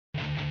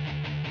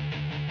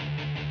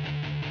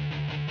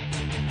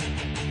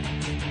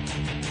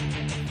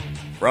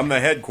From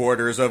the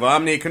headquarters of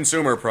Omni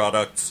Consumer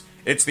Products,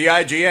 it's the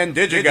IGN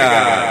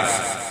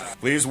DigiGuys.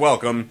 Please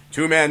welcome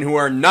two men who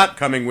are not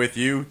coming with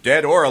you,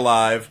 dead or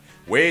alive,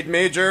 Wade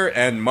Major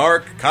and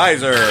Mark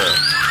Kaiser.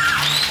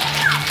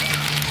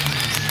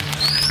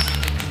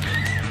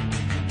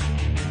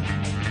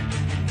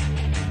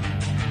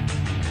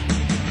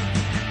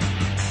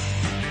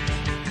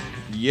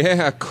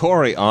 Yeah,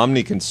 Corey,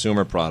 Omni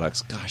Consumer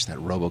Products. Gosh, that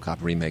RoboCop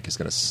remake is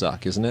going to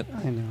suck, isn't it?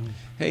 I know.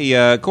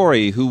 Hey,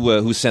 Corey,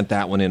 who sent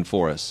that one in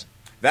for us?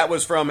 That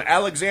was from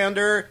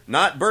Alexander,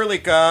 not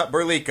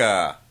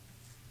Berlika.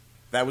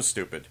 That was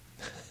stupid.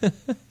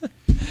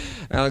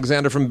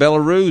 Alexander from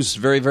Belarus,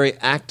 very, very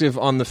active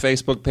on the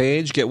Facebook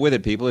page. Get with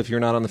it, people. If you're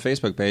not on the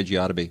Facebook page, you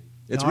ought to be.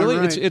 It's really,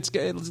 right. it's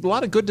a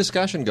lot of good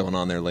discussion going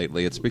on there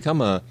lately. It's become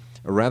a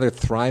rather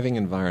thriving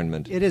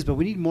environment. It is, but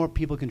we need more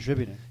people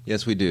contributing.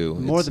 Yes, we do.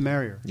 More the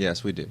merrier.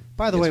 Yes, we do.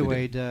 By the Yes, way, we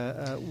Wade,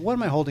 what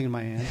am I holding in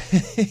my hand?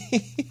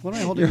 What am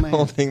I holding You're in my hand?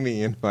 holding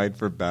the invite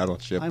for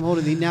Battleship, I'm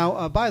holding the...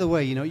 Now, by the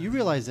way, you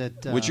realize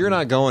that... which you're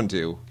not going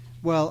to.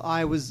 Well,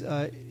 I was...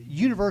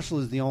 Universal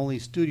is the only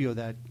studio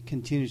that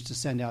continues to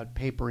send out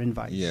paper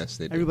invites. Yes,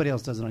 they do. Everybody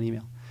else does it on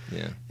email.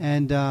 Yeah.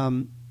 And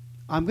I'm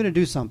going to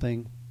do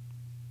something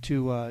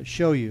to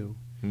show you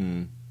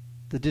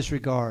the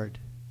disregard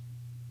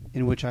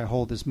in which I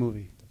hold this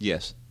movie.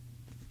 Yes.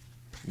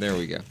 There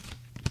we go.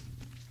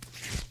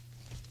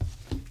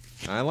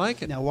 I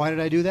like it. Now, why did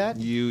I do that?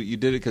 You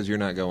did it because you're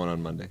not going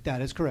on Monday.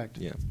 That is correct.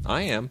 Yeah,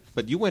 I am.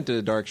 But you went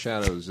to Dark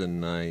Shadows,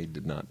 and I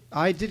did not.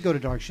 I did go to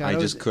Dark Shadows. I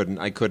just couldn't.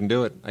 I couldn't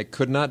do it. I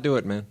could not do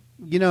it, man.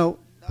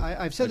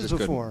 I've said I this just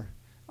before.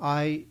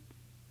 I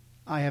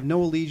have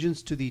no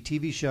allegiance to the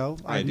TV show.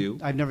 I do.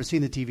 I've never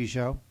seen the TV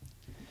show.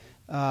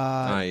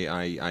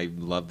 I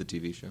love the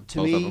TV show. To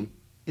Both me, of them.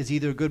 it's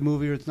either a good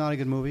movie or it's not a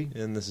good movie.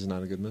 And this is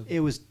not a good movie.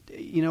 It was.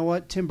 You know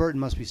what? Tim Burton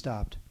must be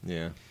stopped.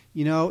 Yeah.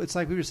 It's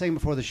like we were saying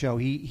before the show.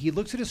 He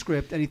looks at a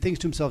script and he thinks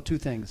to himself two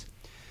things.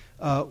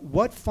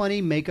 What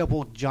funny makeup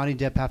will Johnny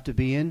Depp have to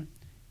be in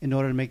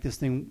order to make this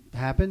thing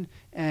happen?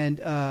 And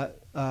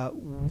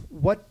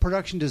what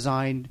production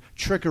design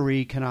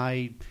trickery can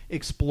I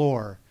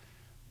explore?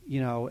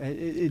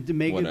 To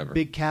make Whatever.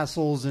 big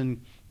castles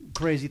and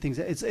crazy things.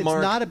 It's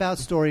Mark, not about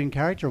story and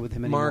character with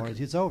him anymore. Mark,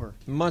 It's over.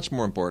 Much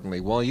more importantly,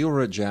 while you were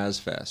at Jazz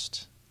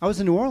Fest. I was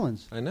in New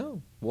Orleans. I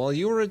know. While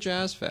you were at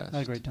Jazz Fest. I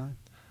had a great time.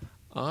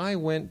 I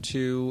went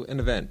to an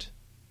event.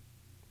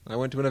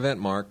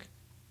 Mark.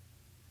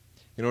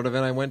 You know what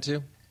event I went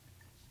to?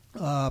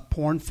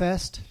 Porn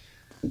Fest?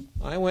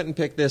 I went and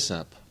picked this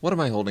up. What am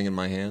I holding in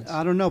my hands?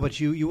 I don't know, but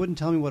you wouldn't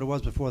tell me what it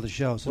was before the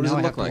show. So What does now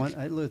it I look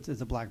have like? to it's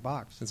a black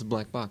box. It's a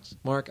black box.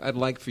 Mark, I'd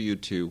like for you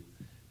to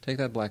take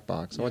that black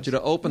box. I want Yes. you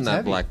to open It's that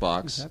heavy. black It's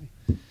box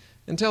heavy.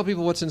 and tell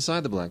people what's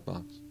inside the black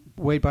box.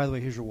 Wade, by the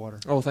way, here's your water.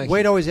 Oh, thank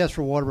Wade you. always asks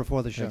for water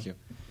before the show. Thank you.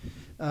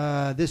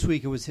 This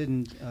week it was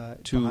hidden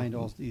To behind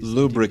all these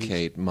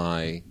lubricate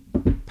my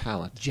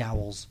palate. DVDs.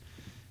 Jowls.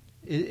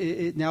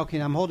 Now, okay,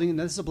 I'm holding.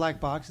 Now, this is a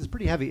black box. It's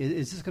pretty heavy.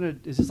 Is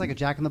this like a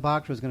Jack in the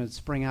Box, or is it going to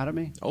spring out at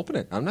me? Open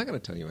it. I'm not going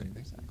to tell you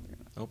anything.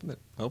 Open it.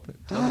 Open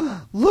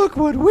it. Look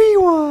what we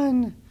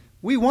won!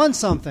 We won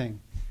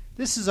something.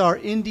 This is our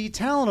Indie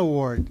Talent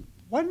Award.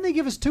 Why didn't they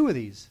give us two of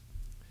these?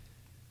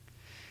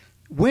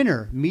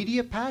 Winner,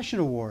 Media Passion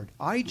Award,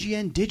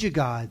 IGN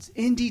DigiGods,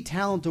 Indie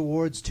Talent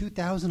Awards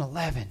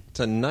 2011.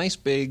 It's a nice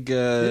big,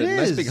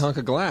 is. hunk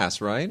of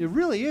glass, right? It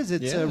really is.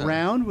 It's Yeah.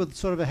 round with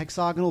sort of a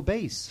hexagonal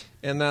base.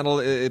 And that'll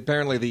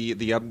apparently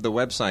the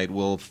website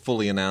will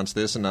fully announce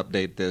this and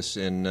update this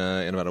in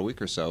about a week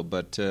or so.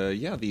 But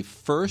the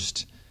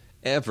first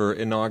ever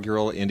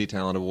inaugural Indie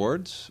Talent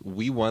Awards,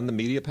 we won the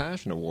Media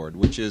Passion Award,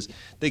 which is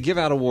they give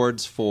out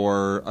awards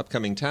for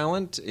upcoming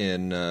talent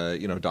in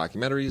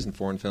documentaries and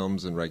foreign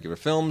films and regular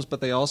films, but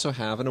they also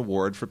have an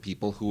award for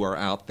people who are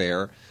out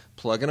there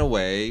plugging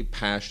away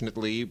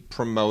passionately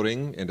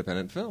promoting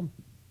independent film.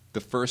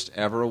 The first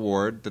ever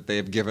award that they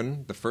have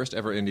given, the first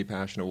ever Indie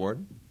Passion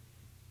Award,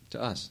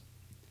 to us.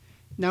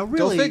 Now,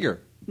 really, Go figure.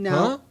 Now,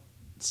 Huh?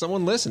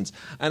 Someone listens.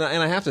 And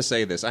I have to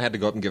say this. I had to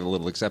go up and give a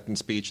little acceptance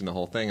speech and the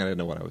whole thing. I didn't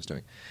know what I was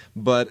doing.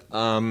 But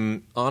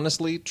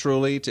honestly,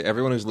 truly, to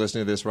everyone who's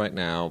listening to this right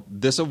now,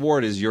 this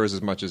award is yours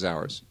as much as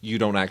ours. You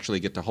don't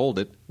actually get to hold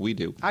it. We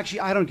do. actually,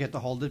 I don't get to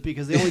hold it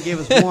because they only gave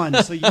us one,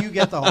 so you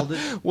get to hold it.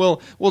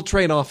 Well, we'll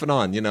trade off and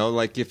on.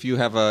 Like if you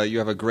have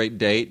a great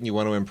date and you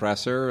want to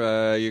impress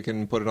her, you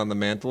can put it on the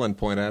mantle and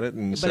point at it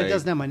and say. But it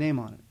doesn't have my name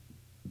on it.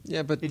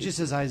 Yeah, but It just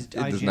says it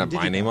doesn't have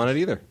my name on it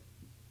either.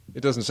 It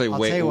doesn't say I'll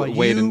tell you what,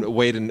 Wade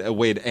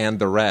and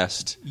the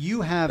rest.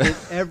 You have it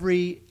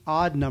every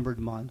odd-numbered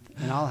month,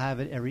 and I'll have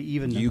it every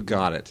even-numbered You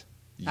got it.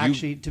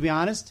 Actually, to be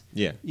honest,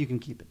 Yeah. you can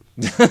keep it.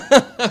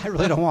 I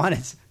really don't want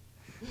it.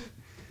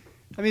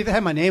 I mean, if it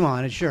had my name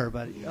on it, sure,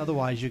 but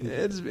otherwise you can.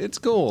 It's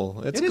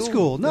cool. It is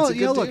cool. No, It's a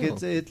good look,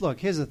 deal. look.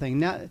 Here's the thing.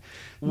 Now,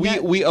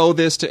 We owe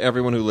this to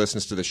everyone who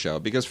listens to the show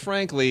because,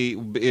 frankly,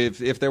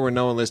 if there were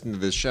no one listening to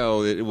this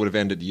show, it would have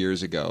ended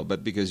years ago.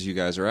 But because you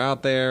guys are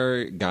out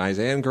there, guys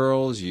and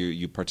girls,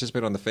 you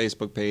participate on the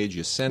Facebook page.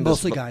 You send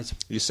Mostly us guys.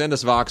 You send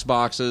us Vox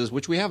boxes,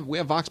 which we have. We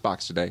have Vox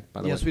box today,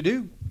 by the way. yes, we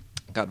do.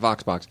 Got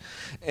Voxbox.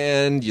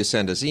 And you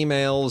send us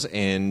emails,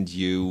 and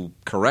you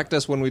correct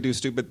us when we do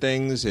stupid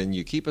things, and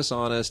you keep us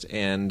honest,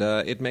 and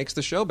it makes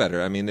the show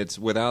better. I mean, it's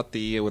without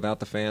the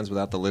fans,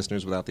 without the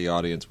listeners, without the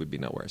audience, we'd be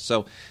nowhere.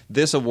 So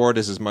this award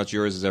is as much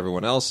yours as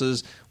everyone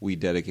else's. We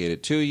dedicate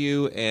it to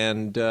you,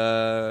 and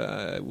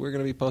we're going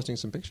to be posting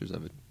some pictures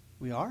of it.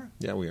 We are?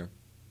 Yeah, we are.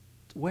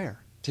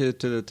 Where? To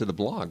the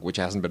blog, which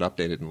hasn't been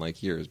updated in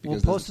like years. We'll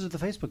Because post it to the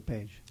Facebook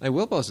page. I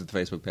will post it to the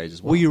Facebook page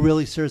as well. Will you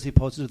really seriously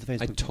post it to the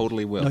Facebook I page?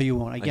 totally will. No, you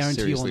won't. I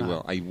guarantee you will seriously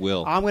not.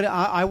 will. I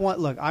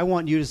will. I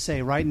want you to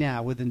say right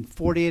now, within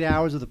 48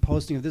 hours of the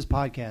posting of this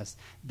podcast,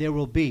 there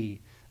will be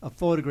a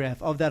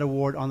photograph of that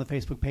award on the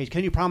Facebook page.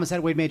 Can you promise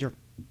that, Wade Major?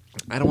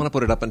 I don't want to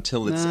put it up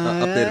until it's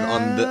updated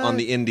on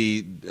the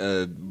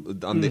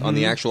indie on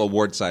the actual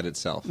award site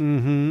itself.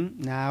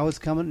 Mm-hmm. Now it's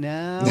coming.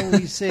 Now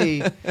we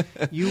see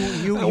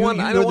you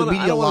I don't the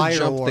Media Liar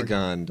jump Award. the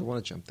gun. Don't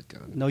want to jump the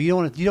gun. No, you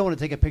don't want to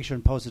take a picture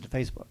and post it to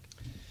Facebook.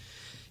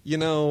 You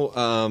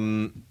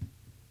know,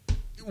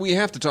 we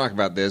have to talk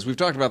about this. We've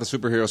talked about the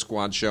Superhero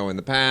Squad show in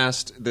the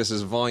past. This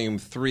is Volume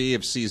 3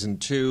 of Season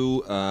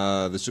 2,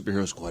 the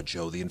Superhero Squad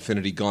show, the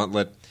Infinity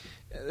Gauntlet.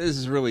 This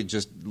is really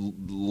just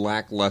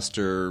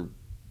lackluster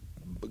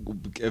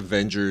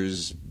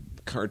Avengers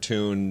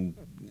cartoon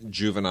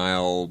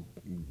juvenile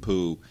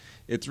poo.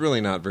 It's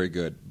really not very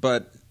good.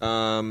 But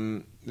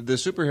the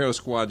Superhero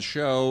Squad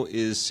show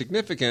is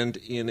significant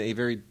in a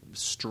very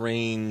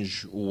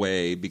strange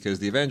way because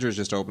the Avengers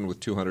just opened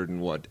with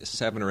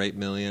 7 or 8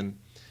 million.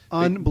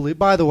 Unbelievable.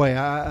 By the way,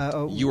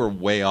 You were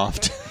way off.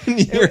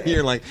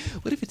 You're like,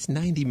 what if it's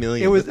 90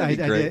 million? it was. That'd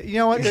be great. You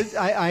know what?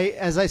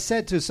 As I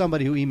said to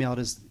somebody who emailed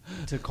us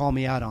to call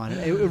me out on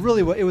it, it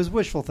really was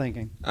wishful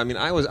thinking. I mean,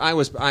 I was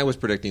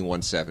predicting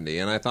 170,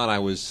 and I thought I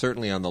was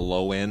certainly on the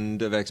low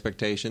end of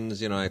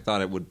expectations. You know, I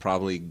thought it would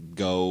probably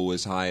go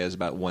as high as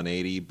about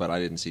 180, but I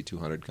didn't see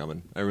 200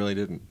 coming. I really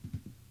didn't.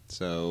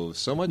 So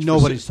much.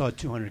 Nobody saw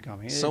 200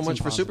 coming. So much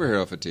impossible. for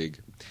superhero fatigue.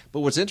 But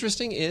what's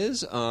interesting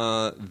is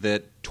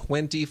that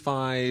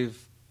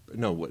 25.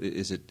 No, what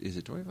is it? Is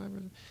it 25?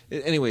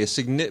 Anyway,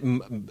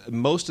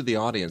 most of the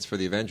audience for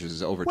the Avengers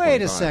is over 25.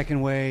 Wait a second,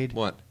 Wade.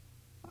 What?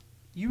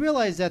 You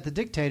realize that The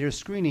Dictator is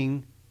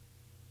screening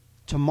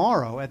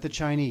tomorrow at the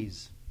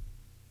Chinese.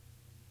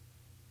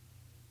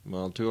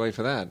 Well, too late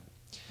for that.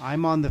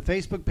 I'm on the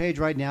Facebook page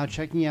right now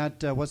checking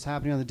out what's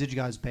happening on the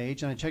DigiGuys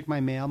page, and I checked my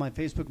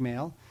Facebook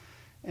mail,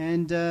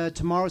 and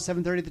tomorrow at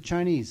 7:30 at the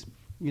Chinese.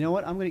 You know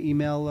what? I'm going to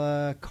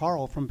email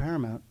Carl from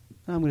Paramount.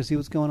 I'm going to see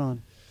what's going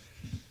on.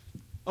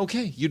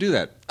 Okay, you do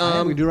that.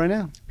 We do right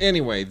now.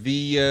 Anyway,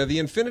 the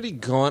Infinity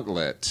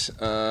Gauntlet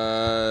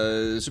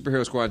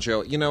Superhero Squad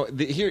show. You know,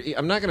 here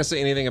I'm not going to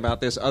say anything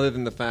about this other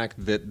than the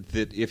fact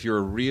that if you're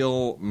a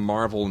real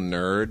Marvel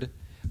nerd,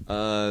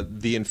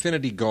 the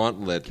Infinity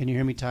Gauntlet. Can you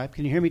hear me type?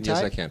 Can you hear me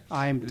type? Yes, I can.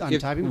 I'm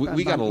typing.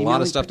 We got a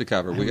lot of stuff to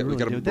cover. We got to roll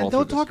through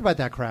Don't this. talk about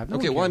that crap. No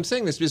Okay, one well, I'm cares.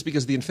 saying this just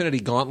because the Infinity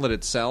Gauntlet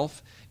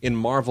itself in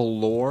Marvel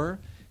lore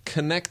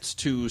connects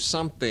to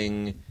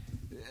something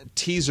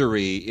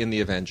teasery in the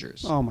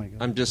Avengers. Oh my God!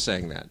 I'm just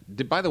saying that.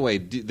 By the way,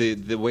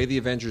 the way the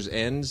Avengers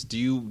ends, do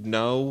you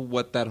know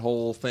what that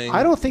whole thing?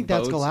 I don't think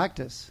that's bodes?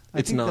 Galactus. I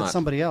It's think not. that's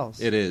somebody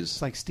else. It is.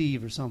 It's like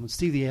Steve or someone.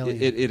 Steve the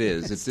alien. It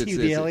is. It's Steve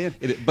the alien.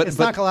 But it's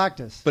not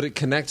Galactus. But it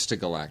connects to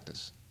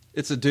Galactus.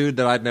 It's a dude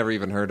that I'd never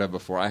even heard of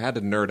before. I had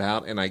to nerd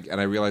out, and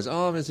I realized,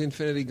 oh, it's the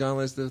Infinity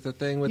Gauntlet, the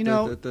thing with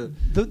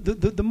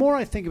the more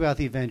I think about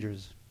the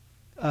Avengers,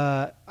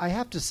 I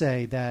have to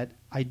say that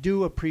I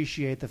do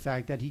appreciate the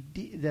fact that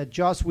that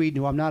Joss Whedon,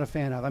 who I'm not a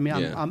fan of. I mean,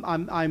 Yeah.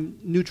 I'm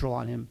neutral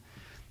on him,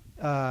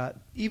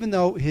 even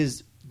though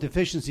his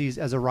deficiencies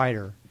as a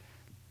writer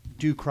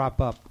do crop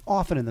up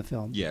often in the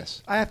film.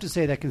 Yes. I have to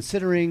say that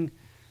considering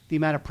the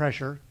amount of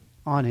pressure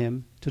on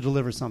him to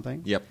deliver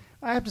something, Yep.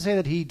 I have to say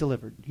that he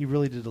delivered. He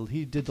really did.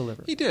 He did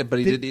deliver. He did, but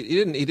he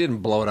didn't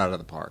blow it out of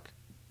the park.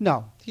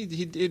 No.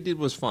 It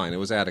was fine. It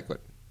was adequate.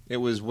 It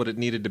was what it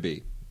needed to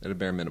be at a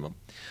bare minimum.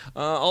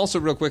 Also,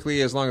 real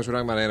quickly, as long as we're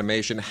talking about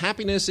animation,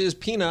 Happiness is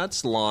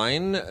Peanuts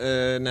line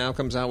now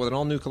comes out with an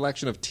all-new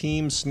collection of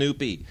Team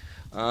Snoopy.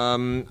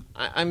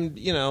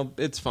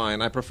 It's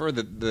fine. I prefer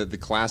the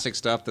classic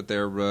stuff that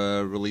they're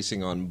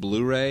releasing on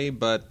Blu-ray,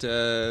 but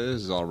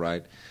this is all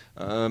right.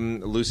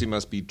 Lucy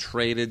Must Be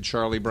Traded,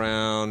 Charlie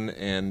Brown,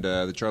 and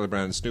the Charlie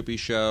Brown and Snoopy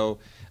Show.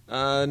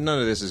 None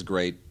of this is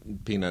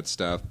great Peanut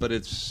stuff, but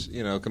it's,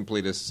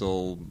 completists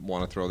will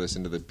want to throw this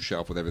into the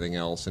shelf with everything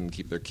else and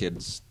keep their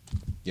kids,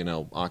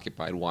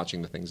 occupied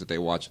watching the things that they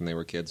watched when they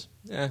were kids.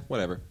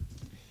 Whatever.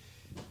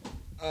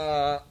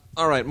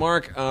 All right,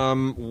 Mark, are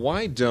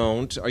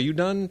you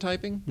done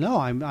typing? No,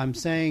 I'm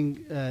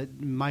saying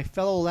my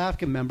fellow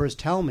LAFCA members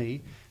tell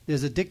me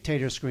there's a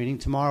Dictator screening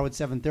tomorrow at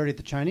 7:30 at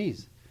the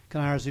Chinese. Can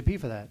I RSVP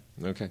for that?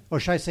 Okay. Or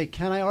should I say,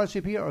 can I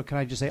RSVP, or can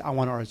I just say, I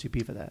want to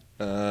RSVP for that?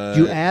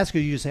 Do you ask, or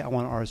you just say, I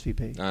want to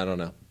RSVP? I don't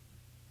know.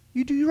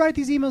 You write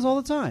these emails all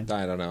the time.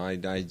 I don't know. I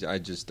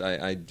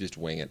just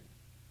wing it.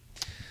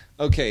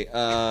 Okay.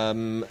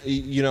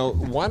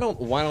 Why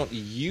don't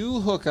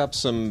you hook up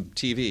some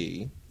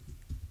TV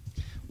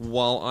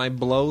while I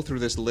blow through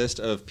this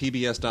list of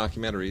PBS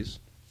documentaries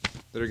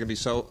that are going to be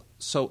so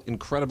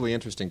incredibly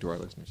interesting to our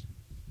listeners.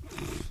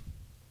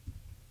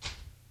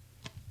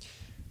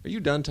 Are you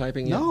done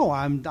typing yet? No,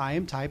 I am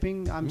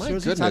typing. I'm My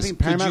seriously goodness. typing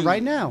Paramount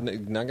right now.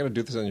 Not going to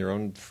do this on your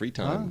own free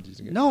time?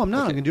 No, I'm not.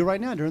 Okay. I'm going to do it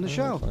right now during the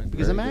show fine.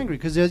 because Very I'm good. angry.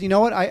 Because you know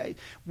what?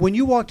 When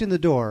you walked in the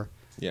door,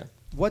 Yeah.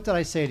 what did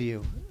I say to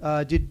you?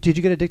 Did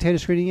you get a Dictator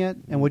screening yet?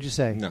 And what'd you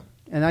say? No.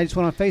 And I just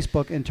went on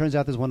Facebook, and it turns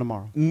out there's one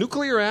tomorrow.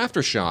 Nuclear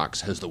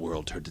aftershocks. Has the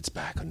world turned its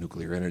back on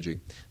nuclear energy?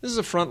 This is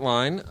a front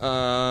line,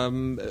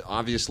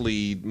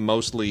 obviously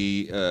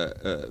mostly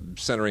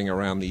centering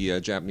around the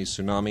Japanese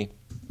tsunami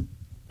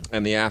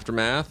and the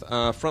aftermath.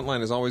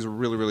 Frontline is always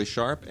really, really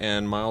sharp,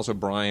 and Miles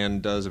O'Brien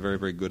does a very,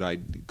 very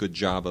good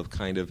job of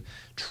kind of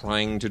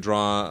trying to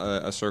draw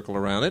a circle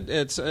around it.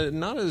 It's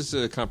not as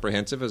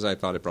comprehensive as I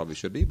thought it probably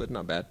should be, but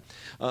not bad.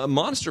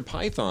 Monster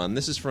Python.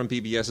 This is from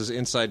PBS's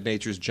Inside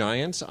Nature's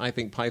Giants. I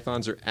think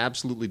pythons are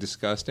absolutely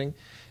disgusting,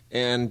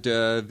 and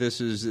this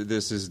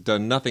has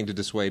done nothing to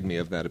dissuade me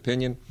of that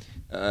opinion.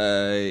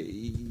 This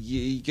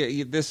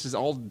is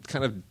all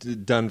kind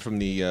of done from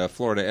the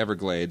Florida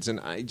Everglades, and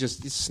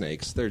these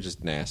snakes, they're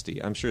just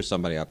nasty. I'm sure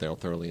somebody out there will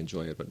thoroughly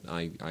enjoy it, but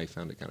I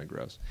found it kind of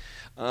gross.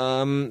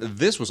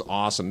 This was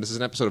awesome. This is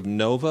an episode of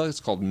Nova.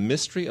 It's called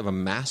Mystery of a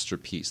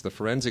Masterpiece, The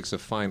Forensics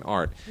of Fine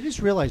Art. I just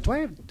realized, what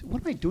am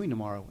I doing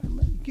tomorrow? I'm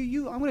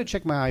going to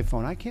check my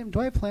iPhone.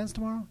 Do I have plans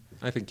tomorrow?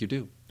 I think you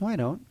do. No, I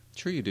don't.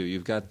 Sure you do.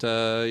 You've got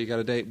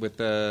a date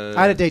with...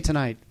 I had a date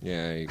tonight.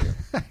 Yeah, there you go.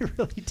 I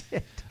really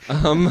did.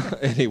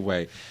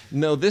 Anyway,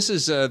 no, this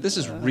is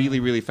really,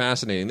 really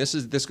fascinating.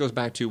 This goes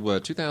back to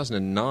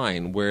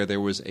 2009, where there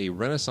was a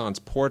Renaissance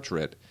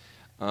portrait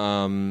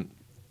that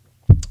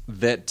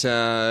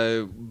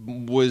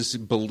was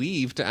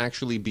believed to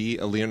actually be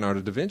a Leonardo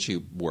da Vinci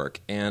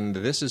work, and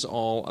this is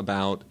all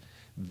about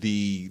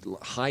the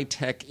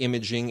high-tech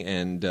imaging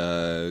and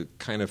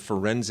kind of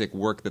forensic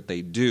work that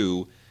they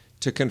do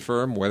to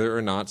confirm whether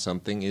or not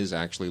something is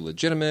actually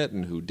legitimate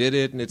and who did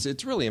it, and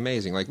it's really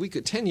amazing. Like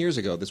 10 years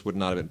ago, this would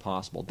not have been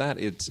possible.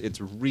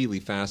 It's really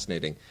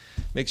fascinating.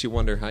 Makes you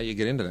wonder how you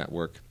get into that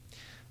work.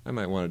 I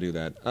might want to do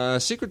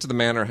that. Secrets of the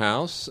Manor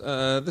House.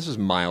 This is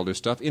milder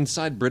stuff.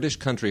 Inside British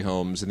country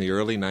homes in the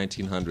early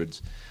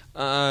 1900s.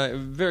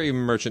 Very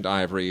merchant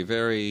ivory.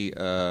 Very,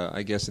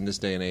 I guess in this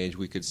day and age,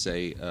 we could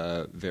say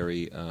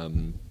very.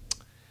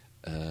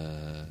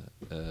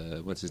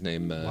 What's his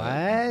name?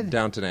 What?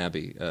 Downton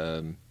Abbey.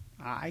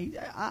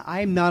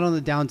 I'm not on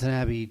the Downton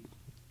Abbey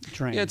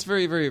train. Yeah, it's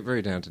very, very,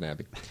 very Downton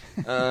Abbey.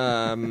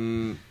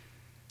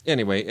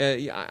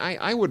 Anyway,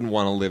 I wouldn't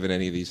want to live in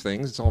any of these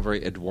things. It's all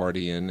very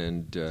Edwardian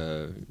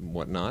and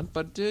whatnot.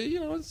 But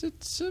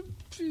it's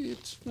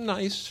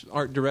nice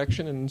art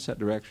direction and set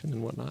direction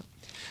and whatnot.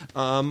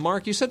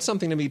 Mark, you said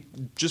something to me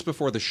just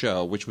before the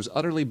show, which was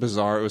utterly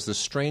bizarre. It was the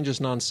strangest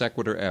non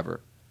sequitur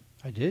ever.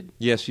 I did?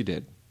 Yes, you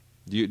did.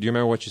 Do you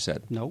remember what you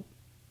said? No.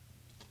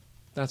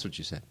 That's what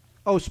you said.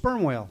 Oh,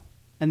 sperm whale.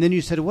 And then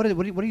you said, what are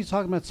you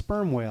talking about,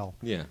 sperm whale?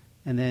 Yeah.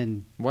 And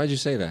then... Why'd you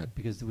say that?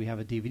 Because we have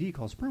a DVD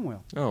called Sperm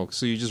Whale. Oh,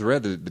 so you just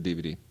read the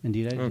DVD.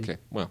 Indeed, I did. Okay.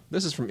 Well,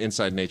 this is from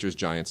Inside Nature's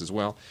Giants as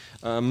well.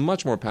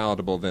 Much more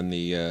palatable than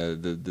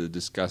the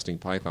disgusting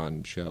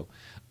Python show.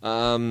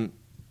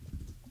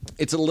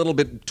 It's a little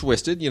bit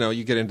twisted.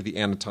 You get into the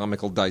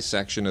anatomical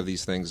dissection of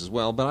these things as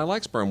well. But I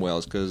like sperm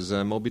whales because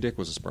Moby Dick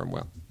was a sperm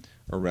whale.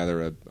 Or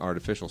rather, an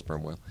artificial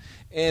sperm whale.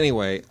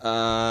 Anyway,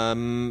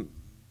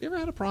 you ever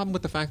had a problem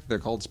with the fact that they're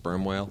called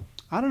sperm whale?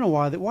 I don't know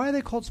why. Why are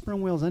they called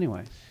sperm whales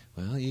anyway?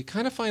 Well, you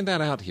kind of find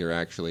that out here,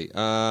 actually.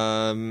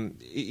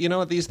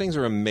 These things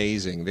are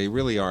amazing. They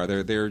really are.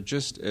 They're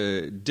just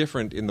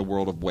different in the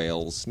world of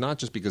whales, not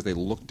just because they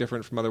look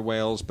different from other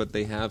whales, but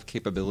they have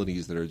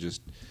capabilities that are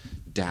just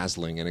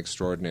dazzling and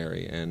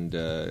extraordinary, and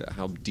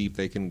how deep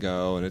they can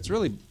go, and it's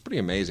really pretty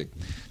amazing.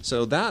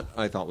 So that,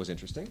 I thought, was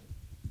interesting.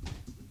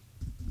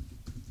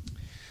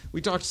 We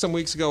talked some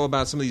weeks ago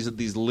about some of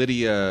these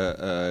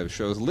Lydia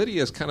shows.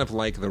 Lydia is kind of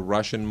like the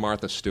Russian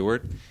Martha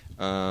Stewart.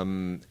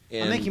 I'm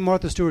making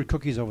Martha Stewart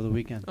cookies over the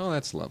weekend. Oh,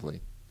 that's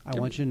lovely. I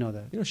want you to know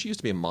that. She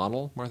used to be a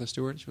model, Martha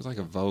Stewart. She was like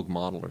a Vogue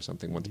model or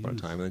something once upon a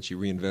time, and then she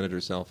reinvented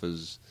herself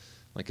as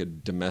like a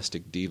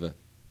domestic diva.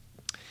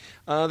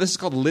 This is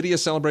called Lydia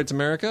Celebrates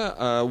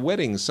America.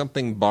 Weddings,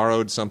 something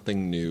borrowed,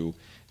 something new.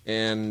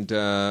 And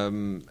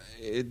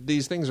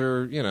these things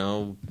are,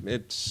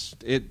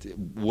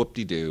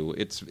 whoop-de-doo.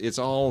 It's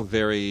all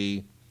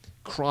very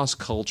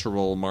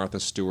cross-cultural, Martha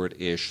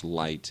Stewart-ish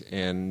light.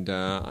 And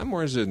I'm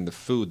more interested in the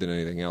food than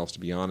anything else, to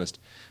be honest.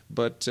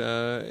 But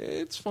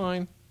it's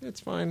fine. It's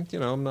fine.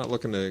 I'm not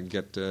looking to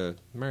get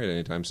married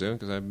anytime soon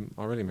because I'm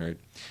already married.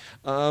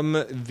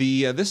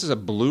 This is a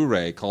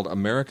Blu-ray called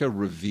America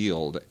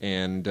Revealed,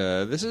 and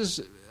this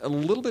is a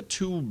little bit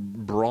too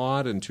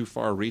broad and too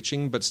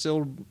far-reaching, but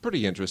still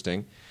pretty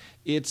interesting.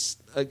 It's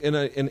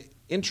an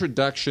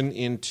introduction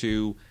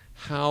into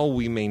how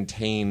we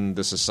maintain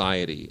the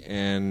society,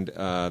 and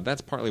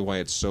that's partly why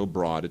it's so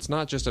broad. It's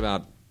not just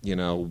about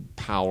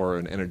power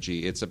and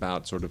energy. It's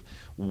about sort of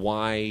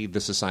why the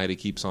society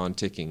keeps on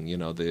ticking.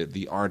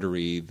 The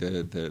artery,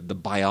 the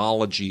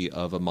biology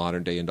of a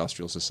modern day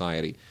industrial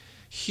society.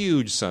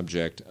 Huge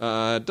subject.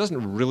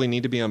 Doesn't really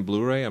need to be on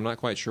Blu-ray. I'm not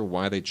quite sure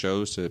why they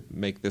chose to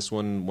make this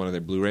one of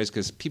their Blu-rays,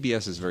 because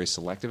PBS is very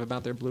selective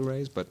about their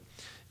Blu-rays. But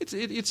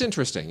it's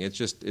interesting. It's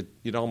just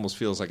it almost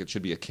feels like it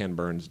should be a Ken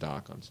Burns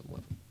doc on some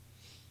level.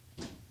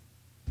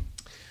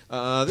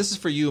 This is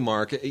for you,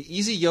 Mark.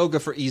 Easy yoga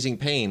for easing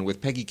pain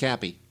with Peggy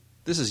Cappy.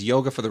 This is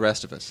yoga for the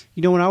rest of us.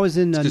 When I was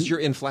in... Because you're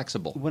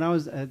inflexible. When I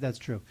was... that's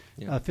true.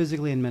 Yeah.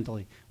 Physically and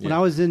mentally. When I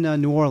was in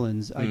New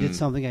Orleans, I did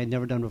something I had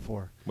never done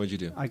before. What'd you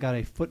do? I got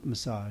a foot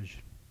massage.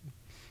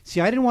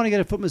 See, I didn't want to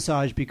get a foot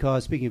massage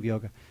because... Speaking of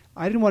yoga,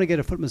 I didn't want to get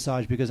a foot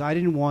massage because I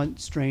didn't want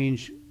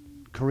strange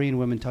Korean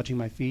women touching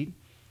my feet.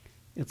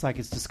 It's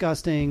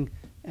disgusting...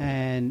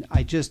 And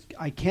I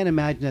can't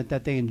imagine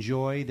that they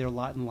enjoy their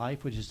lot in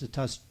life, which is to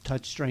touch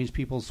strange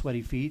people's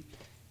sweaty feet.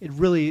 It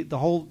really, the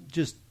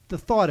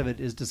thought of it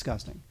is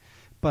disgusting.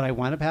 But I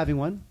wound up having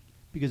one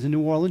because in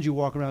New Orleans you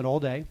walk around all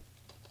day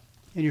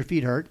and your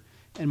feet hurt.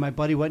 And my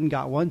buddy went and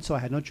got one, so I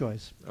had no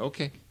choice.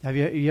 Okay. Have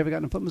you ever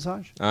gotten a foot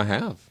massage? I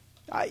have.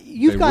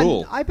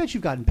 Rule. I bet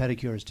you've gotten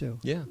pedicures too.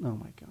 Yeah. Oh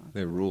my God.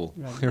 They rule.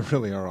 Right. They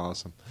really are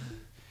awesome.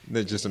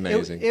 They're just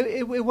amazing.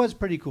 It was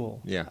pretty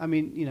cool. Yeah. I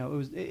mean,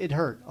 it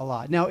hurt a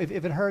lot. Now, if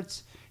it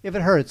hurts,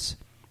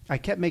 I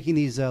kept making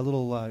these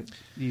little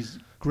these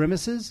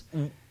grimaces,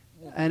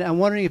 and I'm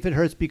wondering if it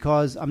hurts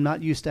because I'm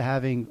not used to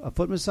having a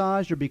foot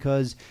massage, or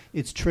because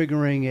it's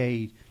triggering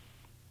a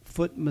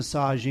foot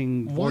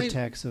massaging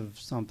vortex of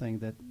something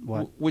that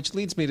what. Which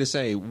leads me to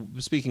say,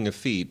 speaking of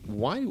feet,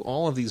 why do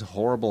all of these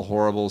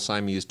horrible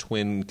Siamese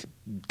twin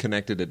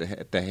connected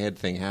at the head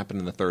thing happen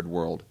in the third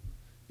world?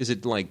 Is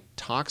it like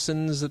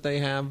toxins that they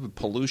have,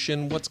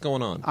 pollution? What's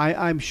going on?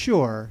 I'm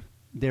sure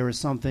there is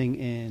something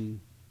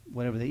in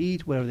whatever they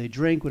eat, whatever they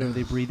drink, whatever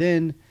they breathe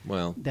in,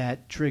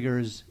 that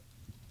triggers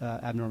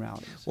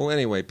abnormalities. Well,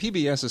 anyway,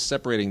 PBS is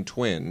separating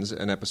twins,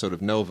 an episode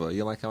of Nova.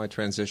 You like how I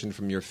transitioned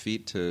from your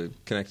feet to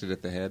connected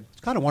at the head? I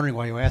was kind of wondering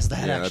why you asked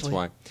that, yeah, actually.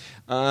 That's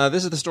why.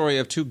 This is the story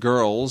of two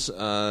girls from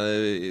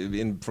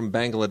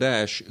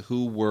Bangladesh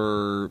who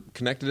were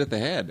connected at the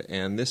head,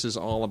 and this is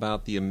all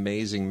about the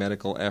amazing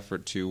medical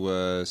effort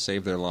to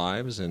save their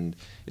lives, and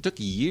it took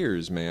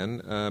years,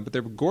 man. But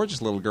they're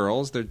gorgeous little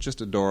girls. They're just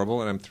adorable,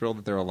 and I'm thrilled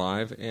that they're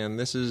alive, and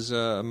this is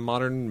a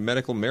modern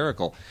medical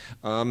miracle.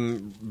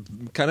 Kind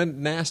of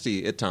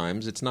nasty at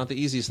times. It's not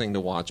the easiest thing to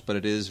watch, but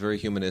it is very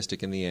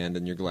humanistic in the end,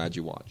 and you're glad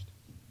you watched.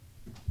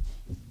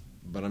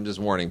 But I'm just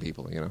warning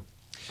people,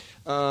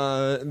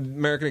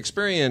 American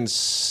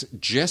Experience,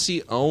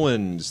 Jesse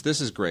Owens.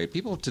 This is great.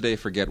 People today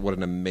forget what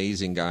an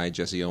amazing guy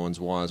Jesse Owens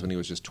was when he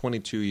was just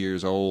 22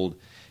 years old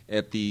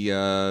at the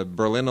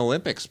Berlin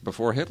Olympics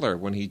before Hitler,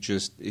 when he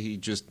just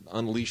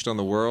unleashed on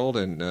the world,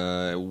 and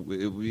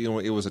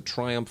it was a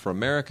triumph for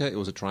America. It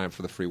was a triumph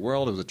for the free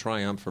world. It was a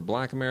triumph for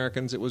Black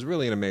Americans. It was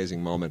really an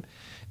amazing moment.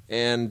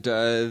 And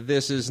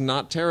this is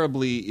not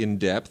terribly in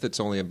depth.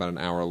 It's only about an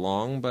hour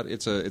long, but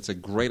it's a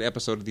great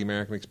episode of the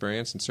American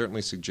Experience, and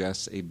certainly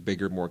suggests a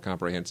bigger, more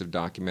comprehensive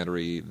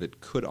documentary that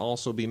could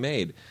also be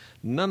made.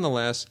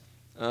 Nonetheless,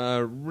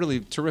 really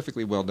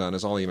terrifically well done,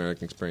 as all the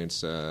American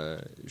Experience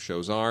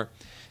shows are.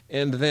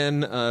 And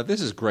then this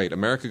is great.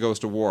 America Goes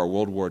to War,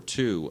 World War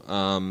II.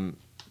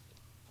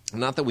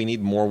 Not that we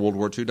need more World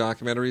War II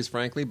documentaries,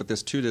 frankly, but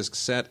this 2-disc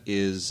set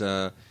is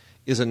a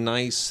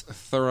nice,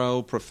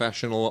 thorough,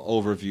 professional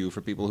overview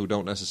for people who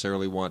don't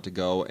necessarily want to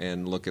go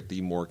and look at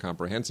the more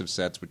comprehensive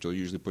sets, which will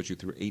usually put you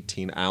through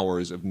 18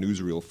 hours of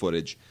newsreel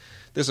footage.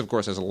 This, of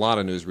course, has a lot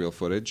of newsreel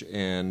footage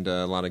and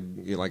a lot of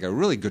a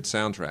really good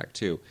soundtrack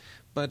too.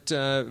 But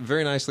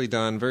very nicely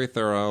done, very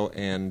thorough,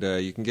 and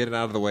you can get it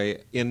out of the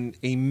way in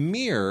a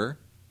mere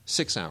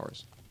 6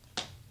 hours.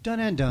 Done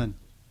and done.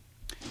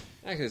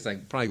 Actually, it's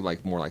probably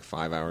more like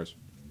 5 hours.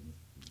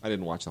 I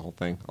didn't watch the whole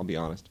thing, I'll be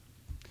honest.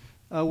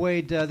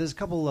 Wade, there's a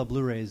couple of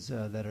Blu-rays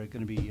that are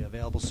going to be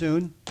available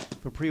soon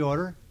for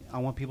pre-order. I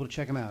want people to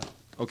check them out.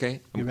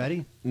 Okay. You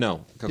ready?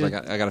 No, because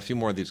I got a few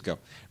more of these to go.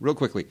 Real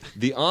quickly,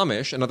 The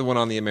Amish, another one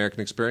on the American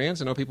Experience.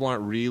 I know people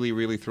aren't really,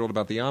 really thrilled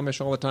about the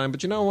Amish all the time,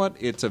 but you know what?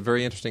 It's a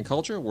very interesting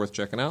culture, worth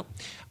checking out,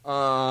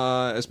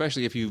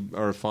 especially if you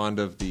are fond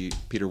of the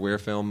Peter Weir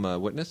film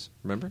Witness,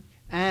 remember?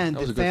 And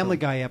the Family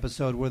Guy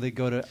episode where they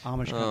go to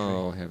Amish country.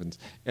 Oh, heavens.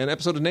 An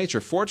episode of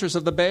Nature, Fortress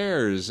of the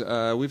Bears.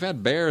 We've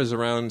had bears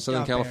around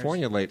Southern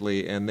California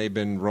lately, and they've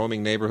been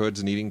roaming neighborhoods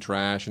and eating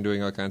trash and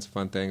doing all kinds of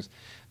fun things.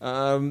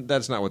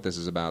 That's not what this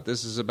is about.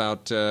 This is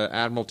about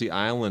Admiralty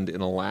Island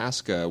in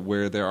Alaska,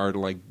 where there are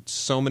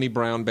so many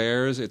brown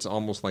bears, it's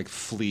almost like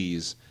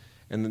fleas.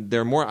 And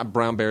there are more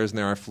brown bears than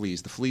there are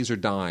fleas. The fleas are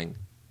dying.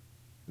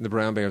 And the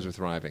brown bears are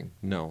thriving.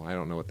 No, I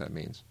don't know what that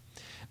means.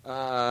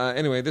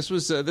 Anyway, this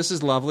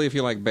is lovely if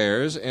you like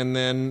bears. And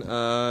then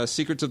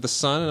Secrets of the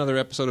Sun, another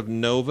episode of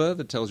Nova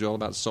that tells you all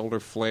about solar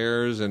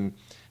flares and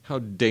how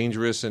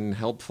dangerous and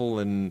helpful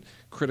and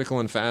critical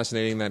and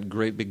fascinating that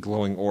great big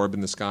glowing orb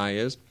in the sky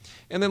is.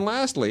 And then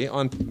lastly,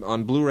 on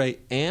Blu-ray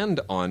and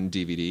on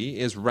DVD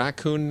is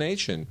Raccoon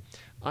Nation.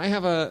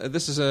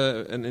 This is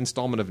an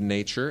installment of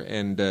Nature,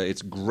 and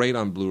it's great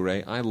on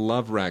Blu-ray. I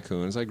love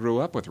raccoons. I grew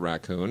up with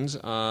raccoons.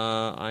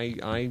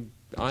 I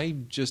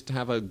just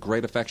have a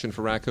great affection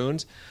for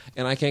raccoons,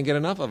 and I can't get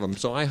enough of them.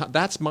 So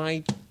that's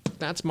my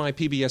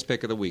PBS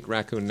pick of the week,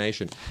 Raccoon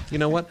Nation. You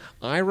know what?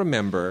 I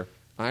remember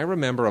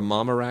a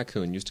mama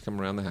raccoon used to come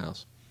around the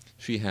house.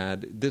 She'd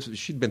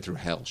been through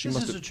hell. This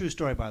is a true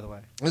story, by the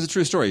way. It's a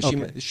true story.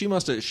 Okay. She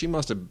must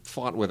have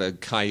fought with a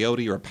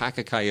coyote or a pack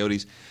of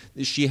coyotes.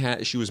 She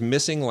was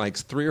missing like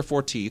 3 or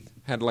 4 teeth.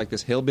 Had like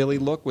this hillbilly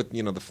look with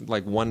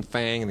like one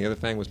fang and the other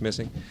fang was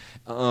missing.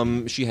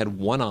 She had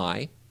one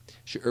eye.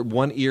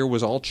 One ear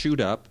was all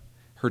chewed up.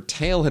 Her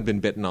tail had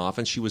been bitten off,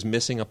 and she was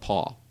missing a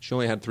paw. She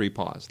only had 3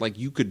 paws. Like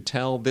you could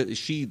tell that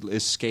she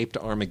escaped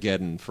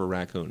Armageddon for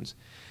raccoons,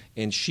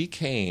 and she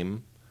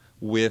came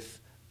with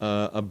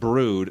a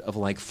brood of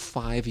like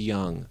 5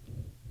 young.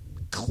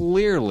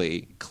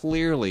 Clearly,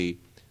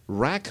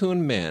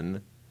 raccoon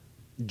men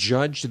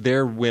judged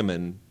their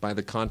women by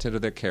the content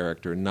of their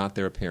character, not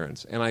their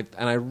appearance. And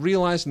I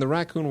realized in the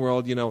raccoon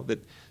world,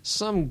 that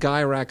some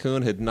guy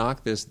raccoon had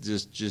knocked this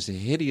just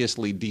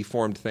hideously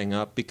deformed thing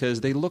up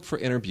because they look for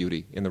inner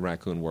beauty in the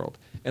raccoon world.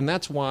 And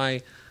that's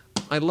why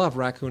I love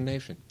Raccoon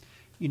Nation.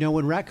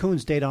 When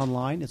raccoons date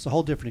online, it's a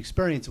whole different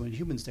experience than when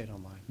humans date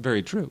online.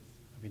 Very true.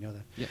 You know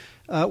that.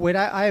 Yeah. Wait,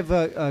 I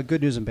have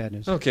good news and bad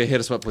news. Okay, hit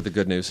us up with the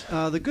good news.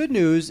 The good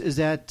news is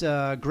that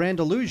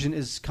Grand Illusion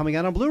is coming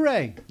out on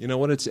Blu-ray. You know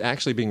what? It's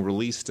actually being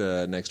released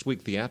next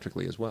week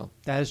theatrically as well.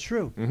 That is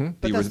true. Mm-hmm.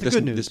 But that's the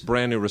good news. This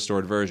brand new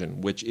restored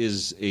version, which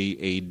is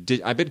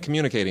I've been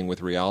communicating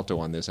with Rialto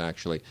on this,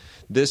 actually.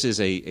 This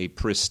is a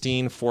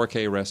pristine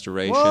 4K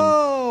restoration.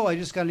 Whoa! I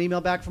just got an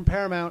email back from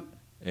Paramount.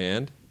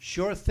 And?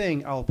 Sure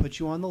thing. I'll put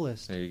you on the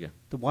list. There you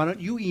go. Why don't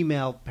you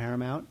email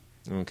Paramount?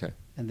 Okay.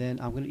 And then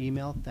I'm going to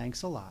email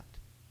thanks a lot.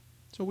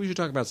 So we should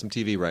talk about some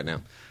TV right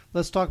now.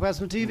 Let's talk about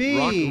some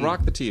TV.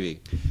 Rock the TV.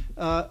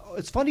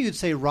 It's funny you'd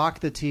say rock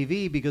the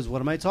TV because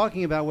what am I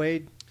talking about,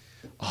 Wade?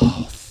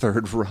 Oh,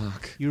 Third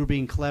Rock. You were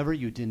being clever.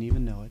 You didn't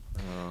even know it.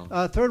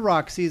 Oh. Third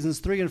Rock seasons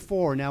 3 and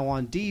 4 now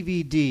on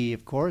DVD,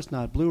 of course,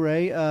 not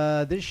Blu-ray.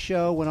 This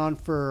show went on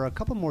for a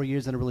couple more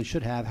years than it really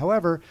should have.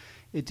 However,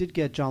 it did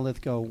get John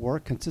Lithgow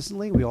work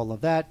consistently. We all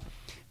love that.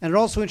 And it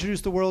also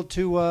introduced the world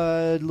to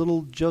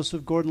little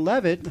Joseph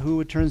Gordon-Levitt, who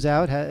it turns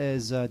out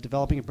is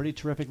developing a pretty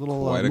terrific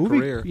little Quite a movie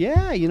career.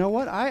 Yeah, you know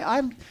what?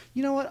 I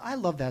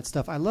love that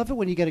stuff. I love it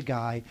when you get a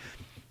guy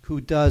who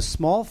does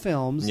small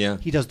films. Yeah.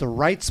 He does the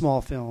right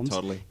small films.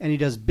 Totally. And he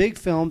does big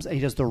films, and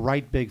he does the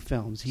right big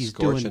films. He's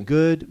Scorching. doing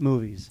good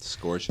movies.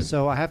 Scorching.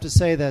 So I have to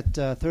say that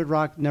Third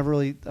Rock, never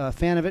really a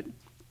fan of it.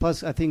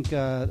 Plus, I think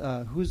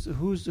who's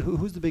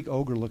the big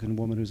ogre-looking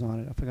woman who's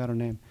on it? I forgot her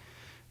name.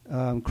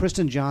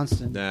 Kristen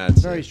Johnston.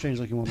 That's very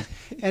strange-looking woman.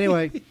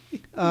 Anyway,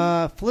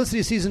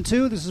 Felicity Season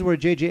 2. This is where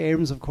J.J.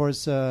 Abrams, of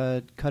course,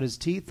 cut his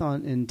teeth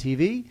in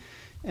TV.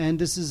 And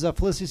this is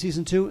Felicity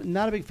Season 2.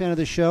 Not a big fan of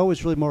the show.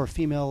 It's really more a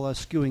female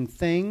skewing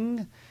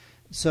thing.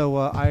 So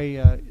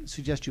I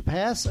suggest you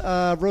pass.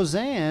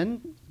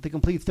 Roseanne, the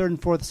complete 3rd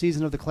and 4th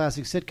season of the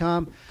classic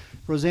sitcom.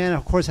 Roseanne,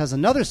 of course, has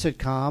another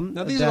sitcom.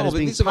 Now, these that have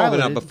is all being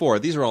been out before.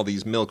 These are all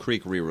these Mill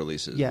Creek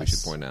re-releases, yes, we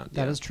should point out.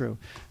 That is true.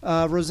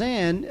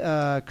 Roseanne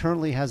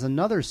currently has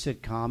another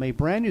sitcom, a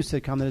brand new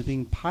sitcom that is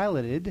being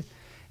piloted,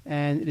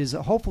 and it is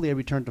hopefully a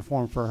return to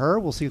form for her.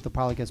 We'll see if the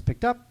pilot gets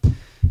picked up.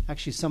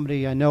 Actually,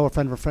 somebody I know, a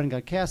friend of a friend,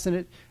 got cast in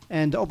it.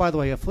 And, oh, by the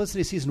way,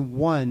 Felicity Season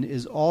 1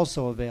 is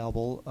also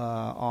available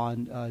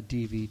on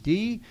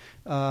DVD.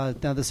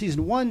 Now, the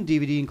Season 1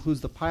 DVD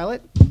includes the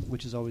pilot,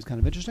 which is always kind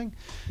of interesting.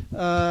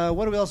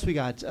 What else we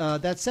got?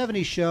 That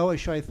 70s show, a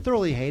show I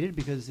thoroughly hated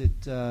because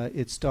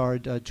it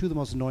starred 2 of the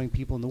most annoying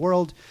people in the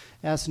world,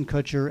 Ashton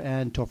Kutcher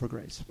and Topher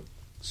Grace.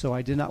 So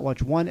I did not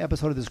watch one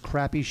episode of this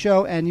crappy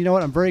show. And you know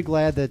what? I'm very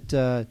glad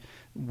that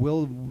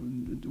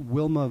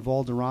Wilma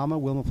Valderrama,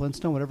 Wilma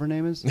Flintstone, whatever her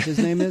name is, its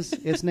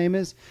name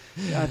is,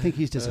 I think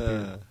he's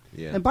disappeared.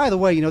 Yeah. And by the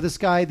way, this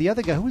guy, the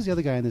other guy, who was the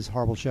other guy in this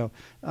horrible show?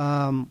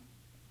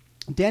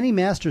 Danny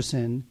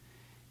Masterson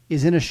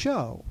is in a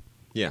show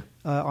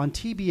on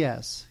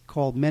TBS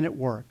called Men at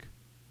Work.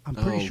 I'm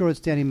pretty sure it's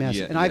Danny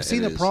Masterson. And I've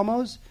seen the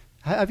promos.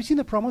 Have you seen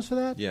the promos for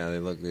that? Yeah, they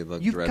look You've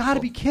dreadful. got to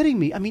be kidding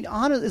me. I mean,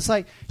 honestly, it's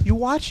like you're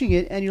watching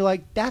it and you're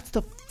like, that's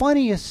the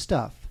funniest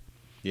stuff.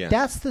 Yeah.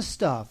 That's the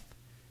stuff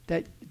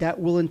that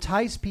will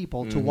entice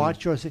people to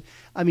watch your.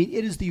 I mean,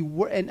 it is the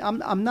and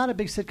I'm not a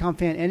big sitcom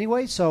fan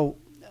anyway, so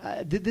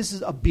this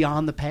is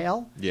beyond the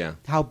pale. Yeah.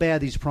 How bad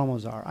these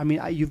promos are. I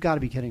mean, you've got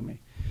to be kidding me.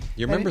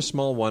 You remember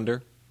Small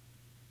Wonder?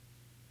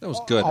 That was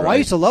good. Oh, right? I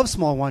used to love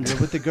Small Wonder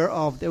with the girl.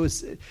 Oh, it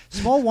was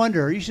Small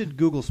Wonder. You should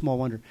Google Small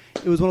Wonder.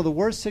 It was one of the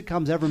worst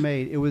sitcoms ever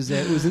made. It was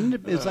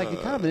like a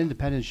kind of an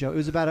independent show. It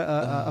was about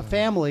a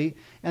family,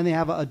 and they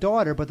have a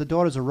daughter, but the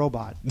daughter's a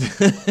robot.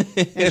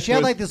 And she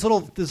had like this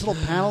little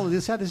panel.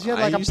 She had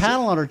like a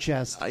panel on her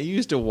chest. I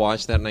used to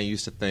watch that, and I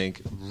used to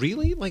think,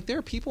 really, like there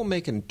are people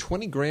making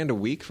 $20,000 a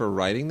week for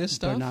writing this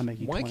stuff. They're not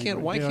making. Why 20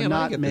 can't grand. I They're get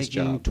not this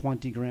job?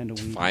 making $20,000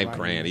 a week.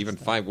 $5,000, even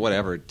 $5,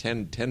 whatever,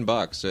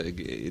 $10.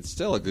 It's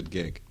still a good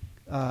gig.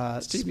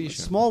 It's a TV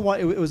show. Small one.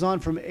 It was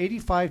on from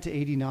 85 to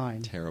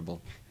 89.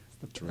 Terrible.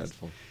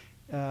 Dreadful.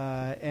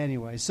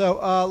 Anyway, so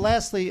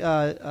lastly,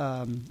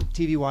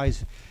 TV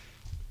wise,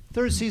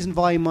 third season,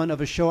 volume 1 of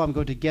a show I'm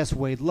going to guess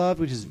Wade loved,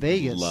 which is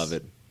Vegas. Love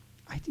it.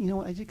 I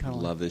did kind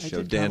of love this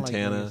show. did kinda Dan like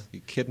Tana, Vegas. you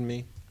kidding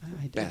me?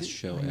 Best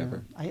show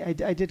ever. I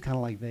did kind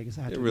of like Vegas.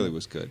 It really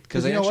was good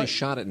because they actually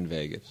shot it in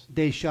Vegas.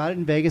 They shot it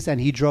in Vegas,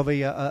 and he drove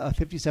a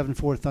 57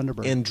 Ford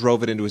Thunderbird and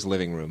drove it into his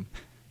living room.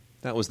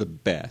 That was the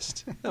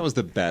best. That was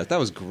the best. That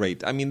was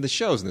great. I mean, the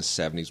shows in the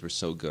 70s were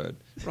so good.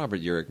 Robert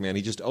Urich, man,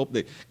 he just opened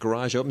the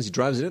garage opens, he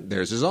drives it in.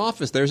 There's his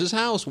office. There's his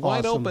house,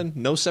 wide open.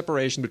 No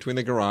separation between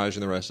the garage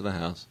and the rest of the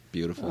house.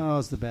 Beautiful. Oh,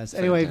 it's the best. Fantastic.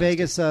 Anyway,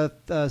 Vegas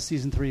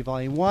season 3,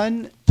 volume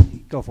 1.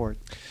 Go for it.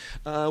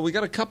 We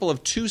got a couple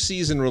of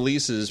 2-season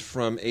releases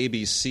from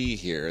ABC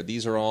here.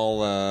 These are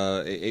all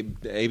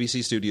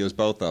ABC Studios,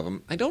 both of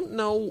them. I don't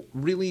know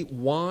really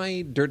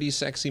why Dirty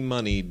Sexy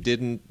Money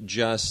didn't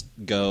just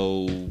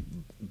go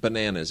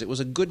bananas. It was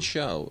a good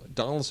show.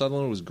 Donald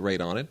Sutherland was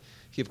great on it.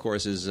 He, of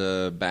course, is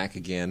back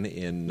again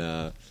in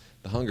The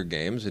Hunger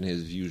Games in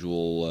his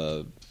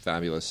usual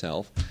fabulous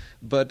self.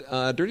 But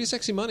Dirty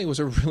Sexy Money was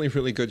a really,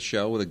 really good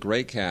show with a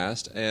great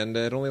cast, and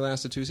it only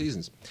lasted 2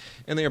 seasons.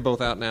 And they are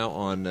both out now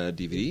on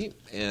DVD.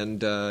 And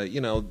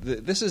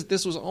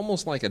this was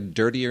almost like a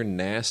dirtier,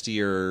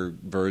 nastier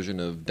version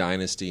of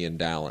Dynasty and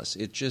Dallas.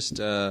 It just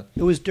it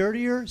was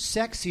dirtier,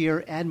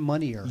 sexier, and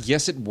moneyer.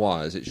 Yes, it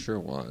was. It sure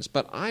was.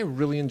 But I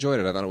really enjoyed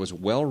it. I thought it was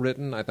well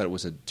written. I thought it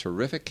was a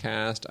terrific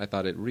cast. I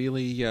thought it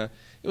really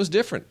it was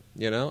different,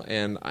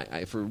 And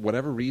I for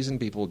whatever reason,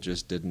 people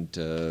just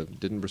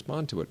didn't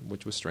respond to it,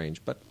 which was strange.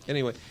 But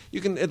anyway,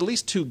 you can at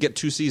least get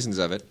 2 seasons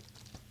of it.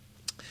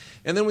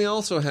 And then we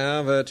also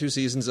have 2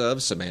 seasons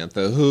of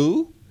Samantha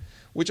Who,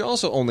 which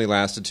also only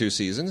lasted 2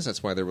 seasons.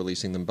 That's why they're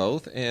releasing them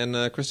both.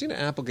 And Christina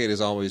Applegate is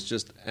always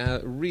just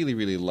really,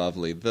 really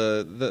lovely.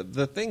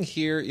 The thing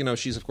here,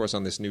 she's of course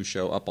on this new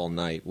show Up All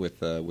Night with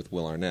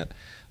Will Arnett,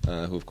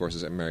 who of course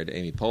is married to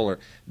Amy Poehler.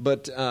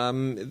 But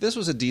this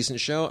was a decent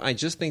show. I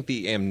just think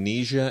the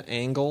amnesia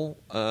angle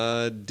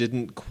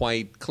didn't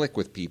quite click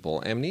with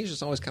people. Amnesia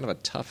is always kind of a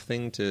tough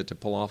thing to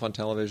pull off on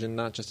television,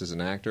 not just as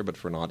an actor, but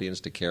for an audience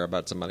to care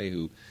about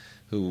somebody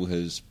who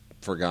has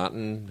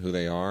forgotten who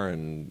they are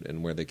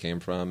and where they came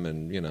from,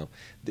 and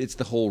it's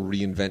the whole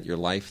reinvent your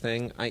life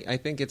thing. I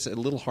think it's a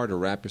little hard to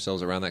wrap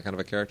yourselves around that kind of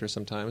a character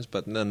sometimes,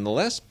 but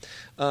nonetheless,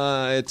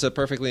 it's a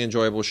perfectly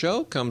enjoyable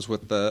show. Comes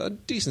with a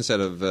decent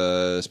set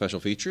of special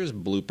features,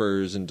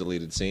 bloopers, and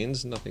deleted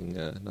scenes.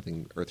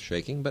 Nothing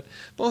earth-shaking, but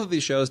both of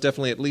these shows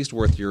definitely at least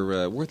worth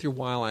your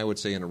while, I would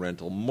say, in a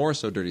rental. More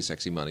so, Dirty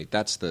Sexy Money.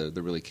 That's the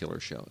really killer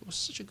show. It was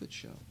such a good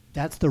show.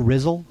 That's the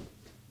Rizzle.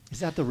 Is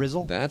that the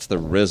Rizzle? That's the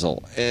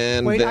Rizzle.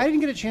 And wait, I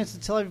didn't get a chance to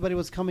tell everybody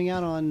what's coming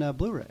out on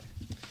Blu-ray.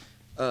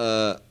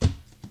 Well,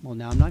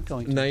 now I'm not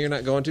going to. No, you're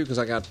not going to, because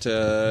I got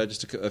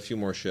just a few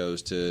more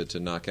shows to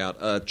knock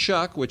out.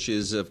 Chuck, which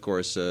is, of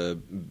course,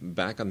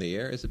 back on the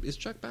air. Is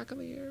Chuck back on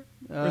the air?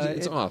 Or is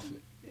it's off?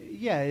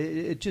 Yeah,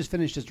 it just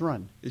finished its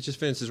run. It just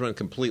finished its run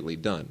completely.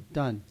 Done.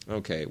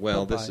 Okay.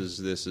 Well, Bye-bye.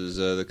 this is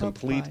the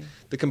complete Bye-bye.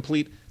 the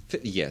complete.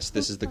 Yes,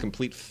 this is the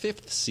complete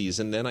 5th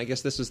season. Then I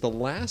guess this is the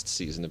last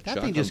season of Chuck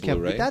on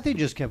Blu-ray. That thing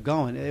just kept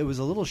going. It was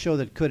a little show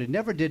that could. It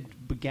never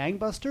did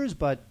gangbusters,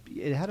 but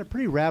it had a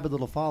pretty rabid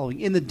little following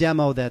in the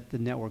demo that the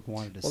network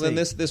wanted to see. Well, then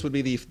this would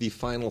be the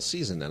final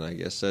season. Then I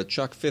guess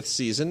Chuck 5th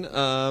season.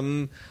 I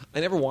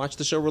never watched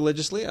the show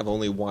religiously. I've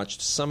only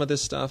watched some of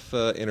this stuff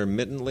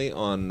intermittently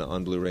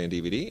on Blu-ray and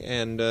DVD,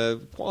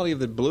 and quality of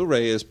the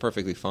Blu-ray is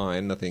perfectly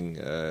fine. Nothing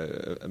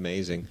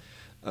amazing.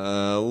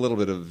 A little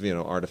bit of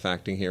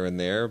artifacting here and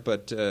there,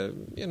 but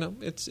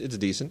it's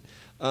decent.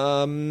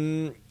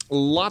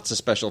 Lots of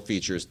special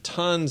features,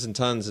 tons and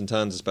tons and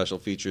tons of special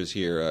features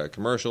here,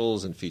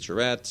 commercials and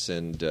featurettes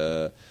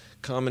and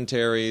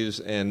commentaries,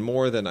 and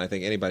more than I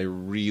think anybody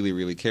really,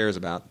 really cares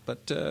about. But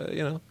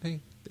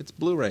hey, it's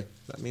Blu-ray.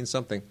 That means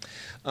something.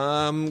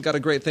 Got a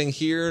great thing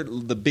here.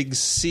 The Big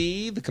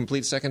C, the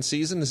complete 2nd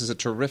season. This is a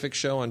terrific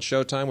show on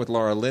Showtime with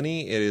Laura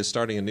Linney. It is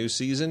starting a new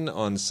season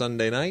on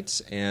Sunday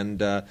nights,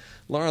 and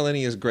Laura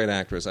Linney is a great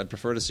actress. I'd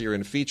prefer to see her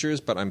in features,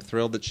 but I'm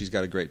thrilled that she's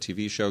got a great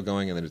TV show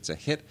going and that it's a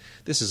hit.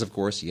 This is, of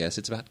course, yes,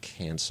 it's about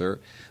cancer,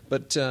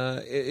 but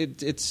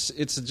it's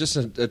just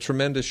a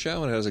tremendous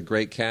show, and it has a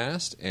great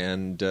cast,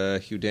 and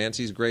Hugh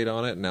Dancy's great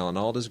on it, and Alan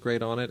Alda's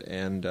great on it,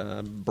 and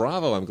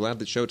bravo. I'm glad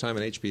that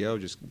Showtime and HBO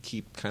just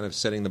keep kind of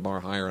setting the bar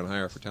higher and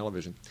higher for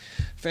television.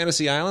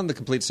 Fantasy Island, the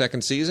complete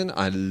second season.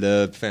 I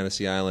loved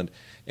Fantasy Island.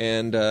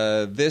 And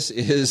this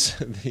is,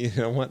 you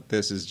know what?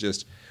 This is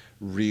just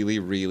really,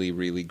 really,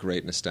 really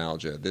great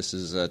nostalgia. This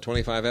is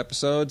 25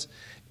 episodes.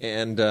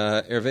 And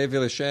Hervé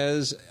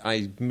Villechaize,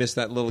 I miss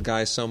that little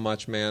guy so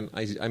much, man.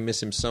 I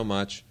miss him so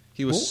much.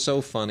 He was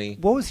so funny.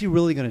 What was he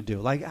really going to do?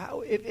 Like,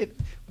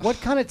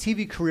 what kind of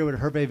TV career would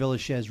Hervé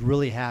Villechaize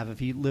really have if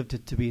he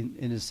lived to be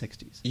in his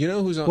 60s? You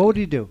know who's on? What would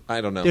he do?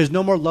 I don't know. There's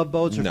no more Love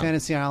Boats or No.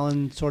 Fantasy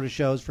Island sort of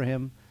shows for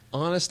him?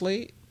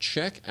 Honestly,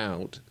 check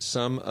out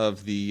some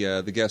of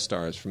the guest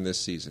stars from this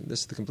season.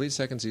 This is the complete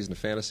second season of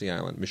Fantasy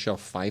Island. Michelle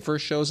Pfeiffer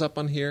shows up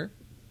on here.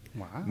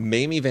 Wow.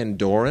 Mamie Van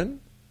Doren.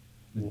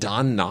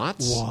 Don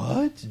Knotts.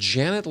 What?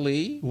 Janet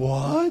Leigh.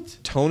 What?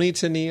 Tony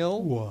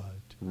Tennille. What?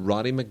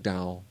 Roddy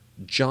McDowell.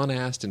 John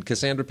Astin.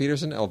 Cassandra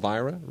Peterson.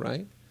 Elvira,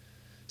 right?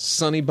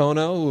 Sonny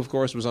Bono, who, of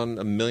course, was on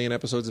a million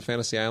episodes of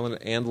Fantasy Island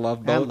and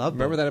Love Boat. And Love Boat.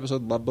 Remember that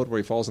episode, Love Boat, where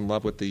he falls in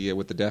love with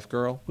the deaf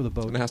girl? With a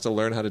boat. And has to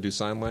learn how to do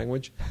sign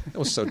language? That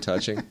was so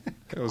touching.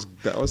 That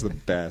was the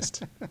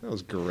best. That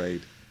was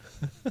great.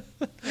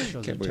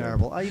 Shows Can't are believe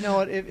terrible. You know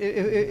what?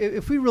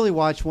 If we really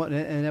watch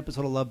an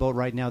episode of Love Boat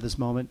right now, this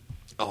moment,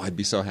 Oh, I'd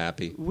be so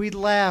happy. we'd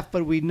laugh,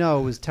 but we'd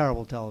know it was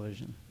terrible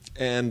television.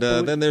 And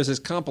then there's this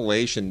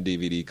compilation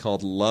DVD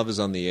called Love is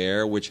on the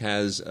Air, which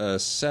has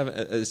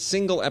seven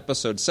single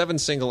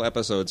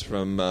episodes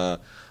from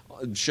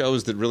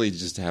shows that really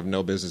just have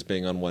no business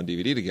being on one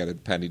DVD together. The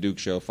Patty Duke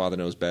Show, Father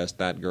Knows Best,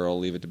 That Girl,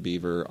 Leave It to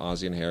Beaver,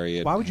 Ozzie and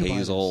Harriet, Why would you buy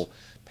Hazel,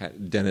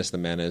 Dennis the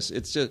Menace.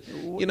 It's just,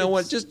 you know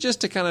what,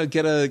 just to kind of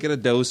get a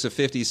dose of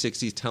 50s,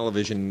 60s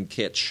television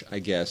kitsch, I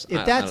guess.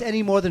 If that's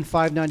any more than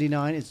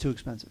 $5.99, it's too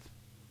expensive.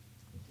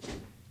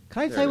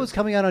 Can I tell you what's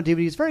coming out on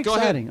DVD? It's very Go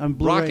exciting. ahead. On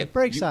Blu-ray. Rock it.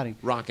 Very You exciting.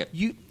 rock it.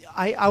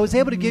 I was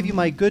able to give you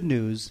my good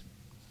news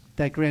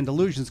that Grand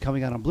Illusion's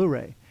coming out on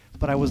Blu-ray,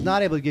 but I was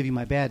not able to give you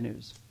my bad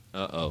news.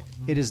 Uh-oh.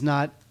 It is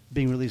not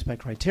being released by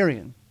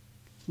Criterion.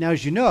 Now,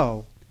 as you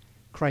know,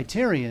 the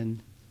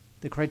Criterion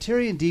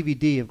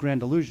DVD of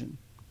Grand Illusion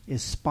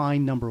is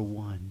Spine number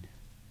 1,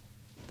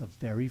 the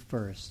very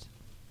first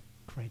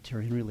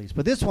Criterion release.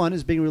 But this one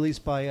is being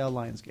released by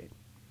Lionsgate.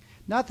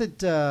 Not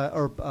that,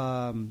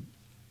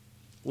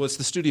 Well, it's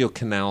the Studio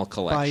Canal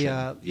collection.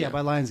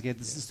 by Lionsgate.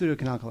 This is the Studio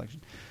Canal collection.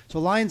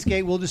 So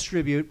Lionsgate will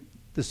distribute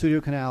the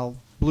Studio Canal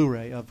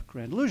Blu-ray of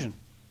Grand Illusion.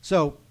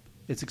 So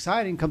it's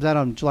exciting. Comes out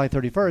on July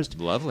 31st.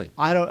 Lovely.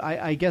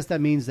 I guess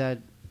that means that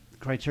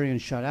Criterion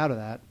shut out of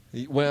that.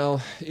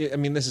 Well, I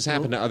mean, this has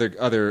happened to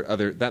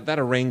other. That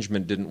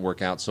arrangement didn't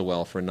work out so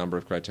well for a number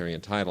of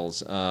Criterion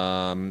titles.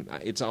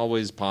 It's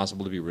always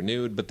possible to be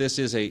renewed, but this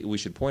is we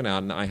should point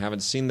out, and I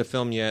haven't seen the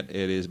film yet.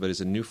 But it's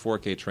a new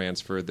 4K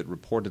transfer that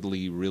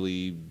reportedly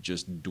really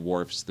just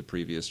dwarfs the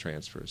previous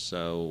transfers.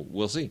 So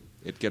we'll see.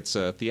 It gets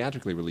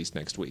theatrically released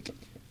next week.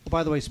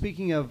 By the way,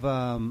 speaking of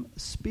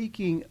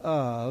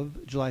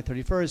July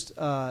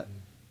 31st,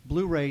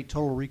 Blu-ray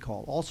Total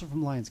Recall, also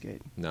from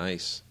Lionsgate.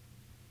 Nice.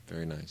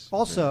 Very nice.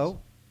 Also, Very nice.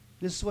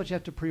 this is what you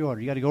have to pre-order.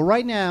 You got to go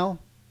right now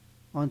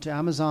onto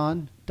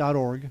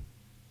Amazon.org,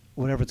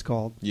 whatever it's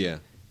called, Yeah.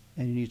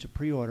 and you need to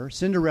pre-order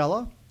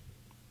Cinderella,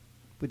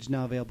 which is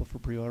now available for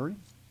pre-ordering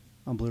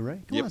on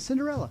Blu-ray. Come Yep. on,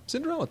 Cinderella.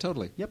 Cinderella,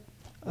 totally. Yep.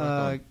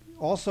 Rock on.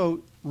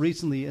 Also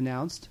recently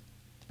announced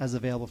as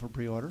available for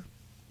pre-order,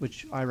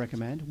 which I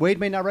recommend. Wade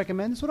may not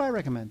recommend. This is what I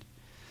recommend.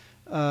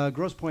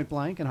 Grosse Point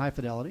Blank and High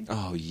Fidelity.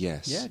 Oh,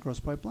 yes. Yeah, Grosse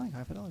Point Blank,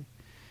 High Fidelity.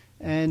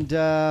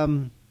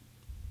 And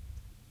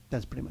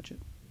that's pretty much it.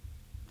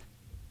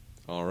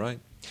 All right.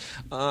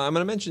 I'm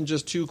going to mention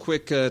just two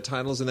quick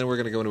titles, and then we're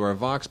going to go into our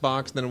Vox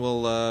box. Then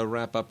we'll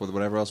wrap up with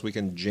whatever else we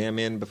can jam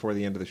in before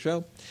the end of the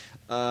show.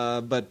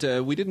 But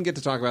we didn't get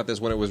to talk about this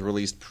when it was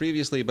released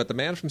previously, but The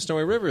Man from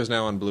Snowy River is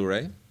now on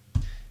Blu-ray,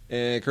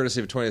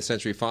 courtesy of 20th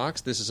Century Fox.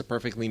 This is a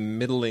perfectly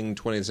middling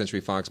 20th Century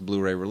Fox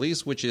Blu-ray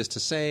release, which is to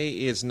say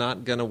it's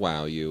not going to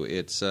wow you.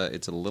 It's a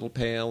little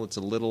pale. It's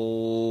a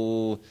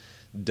little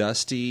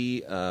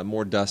dusty,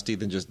 more dusty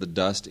than just the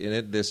dust in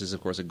it. This is,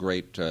 of course, a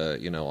great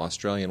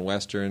Australian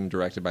Western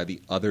directed by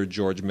the other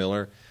George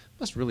Miller.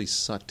 Must really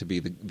suck to be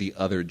the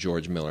other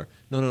George Miller.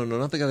 No,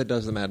 not the guy that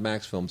does the Mad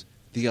Max films.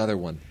 The other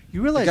one.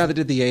 You realize the guy that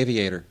did The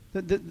Aviator.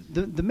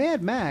 The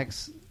Mad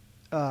Max,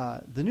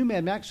 the new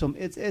Mad Max film,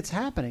 it's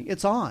happening.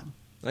 It's on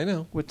I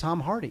know. with Tom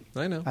Hardy.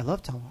 I know. I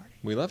love Tom Hardy.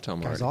 We love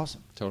Tom Hardy. Guy's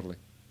awesome. Totally.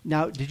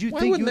 Now, did you Why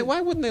think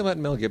wouldn't they let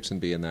Mel Gibson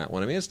be in that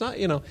one? I mean, it's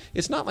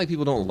not like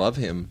people don't love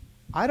him.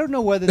 I don't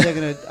know whether they're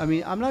going to. I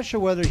mean, I'm not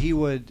sure whether he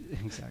would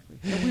exactly.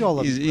 We all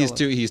love. He's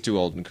too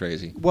old and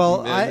crazy.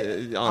 Well,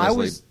 honestly, I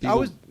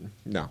was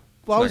no.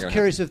 Well, I it's was not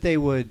curious if they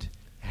would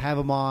have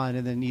him on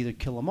and then either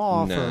kill him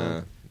off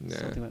or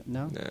something.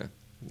 No.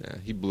 Nah,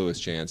 he blew his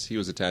chance. He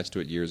was attached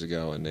to it years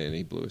ago, and then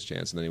he blew his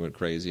chance, and then he went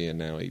crazy, and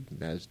now he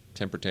has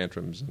temper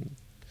tantrums and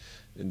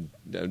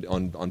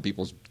on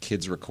people's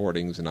kids'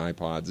 recordings and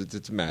iPods.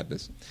 It's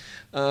madness.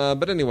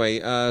 But anyway,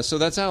 so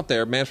that's out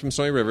there. Man from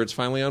Snowy River. It's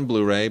finally on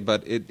Blu-ray,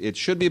 but it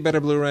should be a better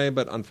Blu-ray,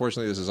 but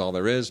unfortunately this is all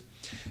there is.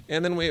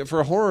 And then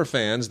for horror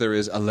fans, there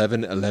is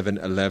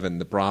 11/11/11,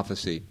 The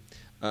Prophecy.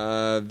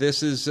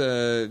 This is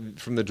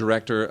from the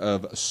director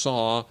of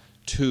Saw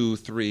 2,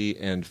 3,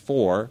 and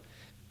 4.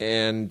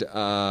 And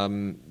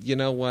you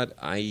know what?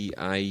 I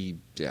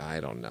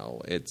don't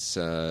know. It's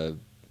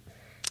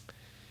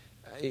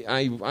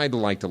I'd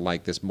like to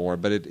like this more,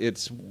 but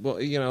it's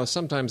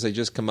sometimes they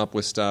just come up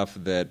with stuff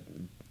that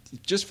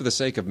just for the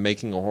sake of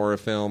making a horror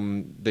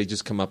film, they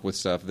just come up with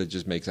stuff that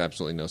just makes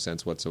absolutely no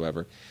sense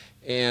whatsoever.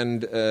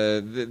 And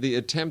the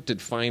attempt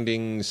at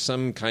finding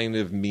some kind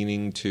of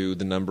meaning to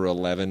the number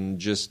 11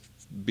 just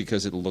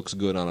because it looks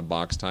good on a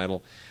box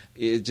title,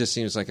 it just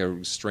seems like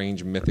a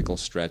strange mythical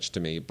stretch to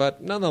me.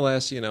 But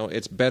nonetheless,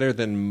 it's better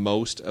than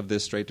most of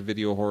this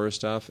straight-to-video horror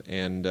stuff.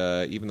 And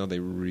even though they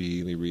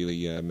really,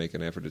 really make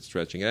an effort at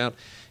stretching it out,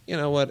 you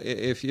know what?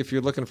 If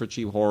you're looking for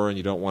cheap horror and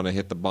you don't want to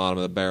hit the bottom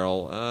of the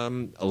barrel,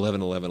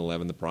 11, 11,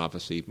 11, The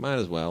Prophecy, might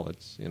as well.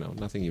 It's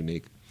nothing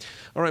unique.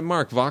 All right,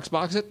 Mark,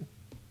 Voxbox it?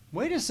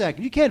 Wait a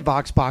second. You can't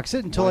Voxbox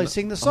it until I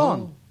sing the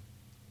song.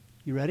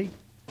 You ready?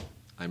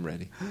 I'm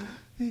ready.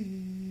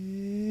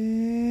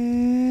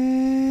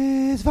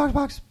 It's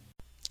Voxbox.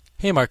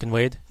 Hey Mark and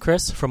Wade,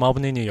 Chris from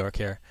Albany, New York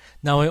here.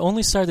 Now I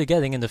only started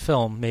getting into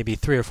film maybe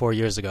 3 or 4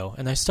 years ago,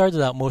 and I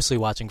started out mostly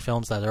watching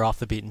films that are off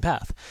the beaten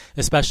path,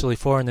 especially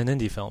foreign and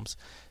indie films.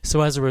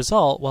 So as a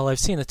result, while I've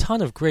seen a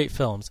ton of great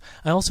films,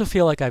 I also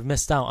feel like I've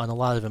missed out on a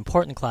lot of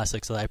important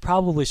classics that I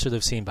probably should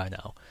have seen by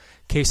now.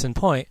 Case in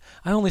point,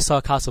 I only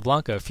saw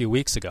Casablanca a few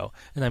weeks ago,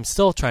 and I'm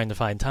still trying to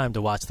find time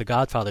to watch the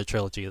Godfather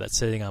trilogy that's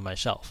sitting on my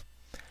shelf.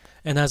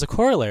 And as a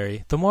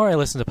corollary, the more I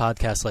listen to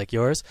podcasts like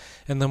yours,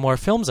 and the more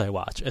films I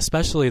watch,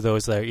 especially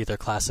those that are either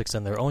classics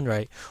in their own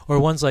right, or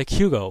ones like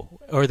Hugo,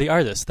 or The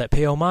Artist that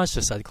pay homage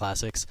to said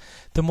classics,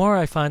 the more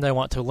I find I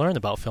want to learn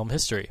about film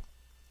history.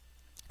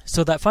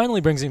 So that finally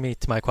brings me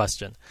to my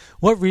question.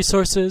 What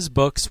resources,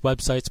 books,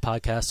 websites,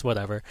 podcasts,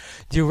 whatever,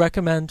 do you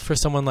recommend for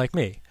someone like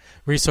me?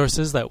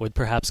 Resources that would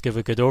perhaps give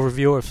a good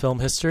overview of film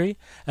history,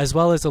 as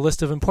well as a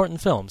list of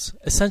important films,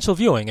 essential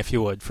viewing, if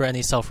you would, for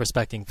any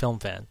self-respecting film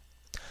fan.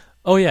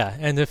 Oh yeah,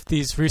 and if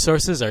these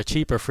resources are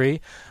cheap or free,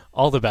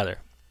 all the better.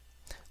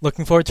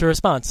 Looking forward to a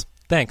response.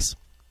 Thanks.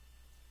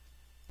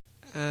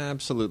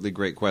 Absolutely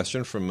great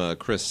question from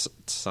Chris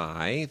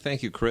Tsai.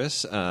 Thank you,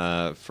 Chris,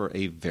 for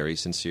a very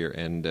sincere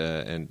and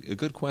a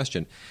good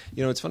question.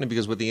 It's funny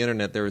because with the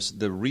internet,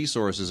 the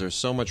resources are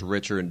so much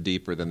richer and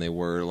deeper than they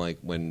were like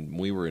when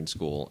we were in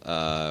school,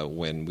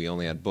 when we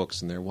only had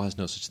books and there was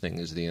no such thing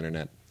as the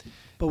internet.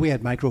 But we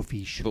had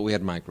microfiche.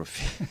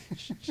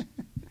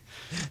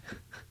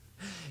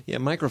 Yeah,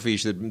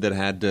 microfiche that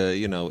had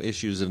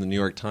issues of the New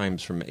York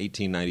Times from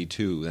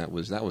 1892. That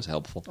was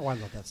helpful. Oh, I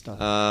love that stuff.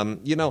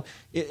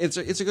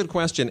 It's a good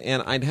question,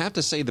 and I'd have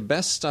to say the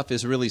best stuff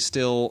is really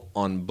still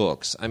on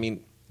books. I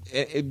mean,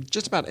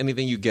 just about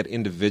anything you get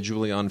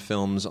individually on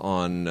films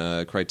on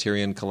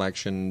Criterion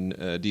Collection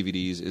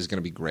DVDs is going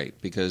to be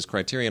great because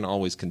Criterion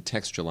always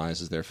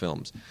contextualizes their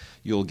films.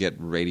 You'll get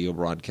radio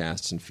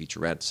broadcasts and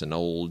featurettes and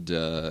old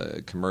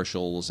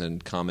commercials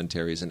and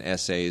commentaries and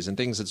essays and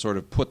things that sort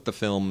of put the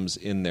films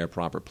in their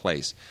proper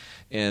place.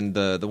 And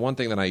the one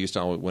thing that I used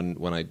to always,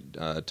 when I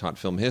taught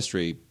film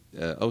history,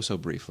 so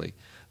briefly,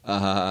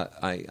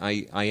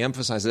 I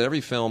emphasize that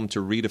every film,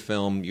 to read a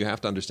film, you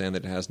have to understand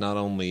that it has not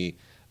only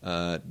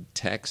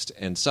text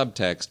and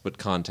subtext, but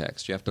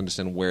context. You have to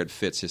understand where it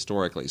fits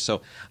historically.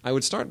 So I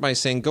would start by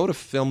saying go to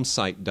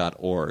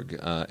filmsite.org,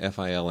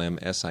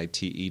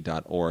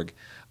 filmsite.org.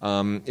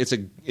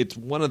 It's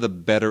one of the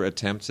better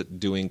attempts at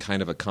doing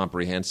kind of a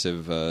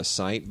comprehensive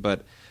site,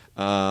 but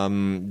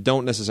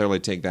don't necessarily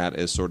take that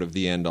as sort of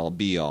the end-all,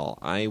 be-all.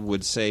 I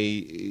would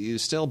say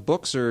still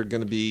books are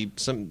going to be,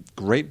 some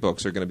great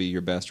books are going to be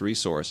your best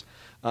resource.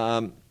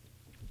 I'll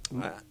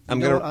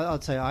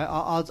say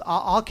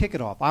I'll kick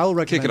it off. I'll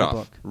recommend a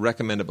book.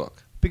 Recommend a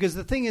book. Because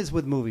the thing is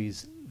with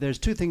movies, there's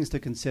two things to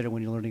consider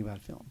when you're learning about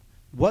film.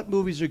 What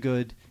movies are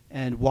good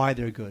and why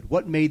they're good.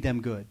 What made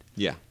them good.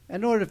 Yeah.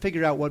 And in order to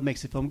figure out what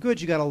makes a film good,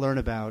 you got to learn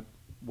about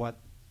what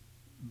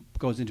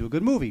goes into a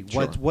good movie.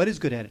 Sure. What is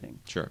good editing?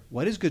 Sure.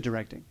 What is good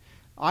directing?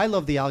 I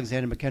love the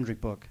Alexander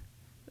McKendrick book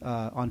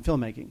on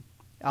filmmaking.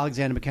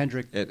 Alexander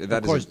McKendrick,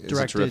 of course,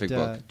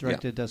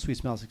 directed Sweet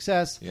Smell of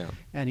Success,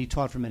 and he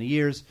taught for many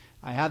years.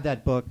 I have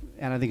that book,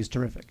 and I think it's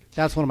terrific.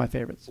 That's one of my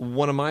favorites.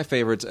 One of my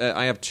favorites,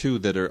 I have two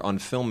that are on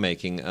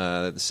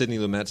filmmaking. Sidney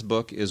Lumet's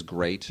book is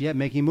great. Yeah,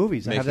 Making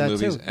Movies. I have that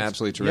too.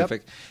 Absolutely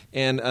terrific. Yep.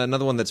 And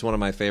another one that's one of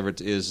my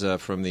favorites is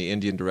from the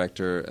Indian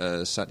director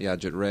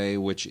Satyajit Ray,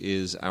 which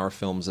is Our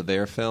Films Are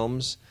Their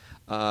Films.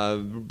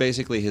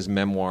 Basically his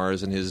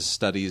memoirs and his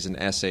studies and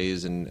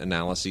essays and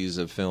analyses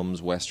of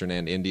films, Western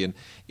and Indian.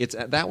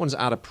 That one's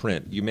out of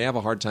print. You may have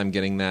a hard time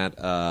getting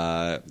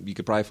that. You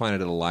could probably find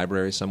it at a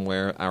library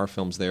somewhere. Our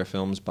Films, Their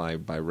Films by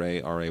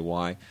Ray,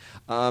 R-A-Y.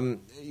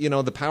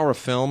 The Power of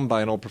Film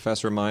by an old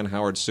professor of mine,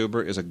 Howard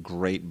Suber, is a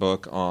great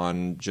book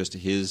on just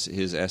his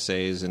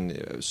essays, and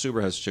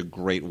Suber has such a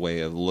great way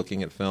of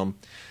looking at film.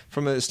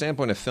 From a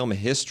standpoint of film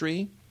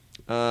history,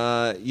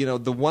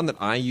 the one that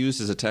I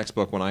used as a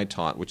textbook when I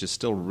taught, which is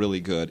still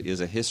really good, is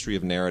A History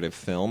of Narrative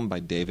Film by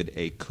David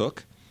A.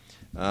 Cook.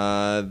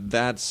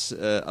 That's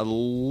a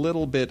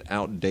little bit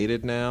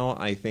outdated now.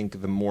 I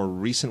think the more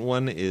recent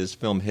one is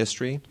Film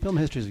History. Film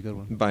History is a good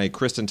one. By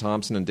Kristen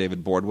Thompson and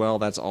David Bordwell.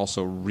 That's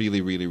also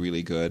really, really,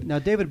 really good. Now,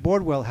 David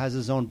Bordwell has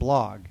his own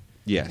blog.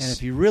 Yes. And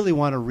if you really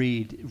want to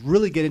read,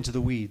 really get into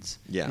the weeds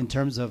Yeah. in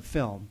terms of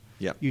film,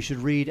 Yep. you should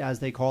read, as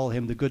they call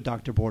him, The Good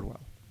Dr. Bordwell.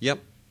 Yep.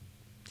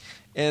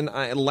 And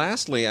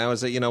lastly, I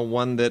was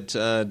one that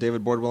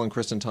David Bordwell and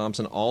Kristen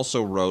Thompson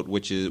also wrote,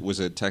 which was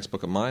a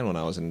textbook of mine when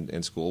I was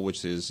in school,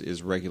 which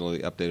is regularly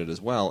updated as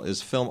well,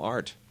 is Film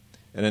Art,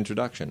 an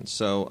introduction.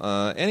 So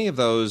any of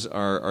those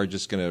are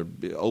just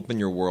going to open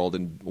your world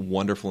in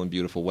wonderful and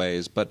beautiful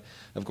ways. But,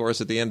 of course,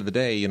 at the end of the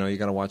day, you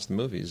got to watch the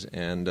movies,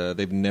 and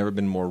they've never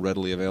been more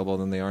readily available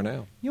than they are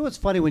now. You know what's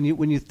funny? When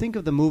you think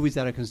of the movies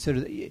that are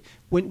considered...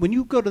 When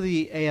you go to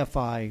the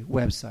AFI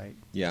website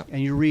Yeah.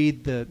 and you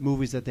read the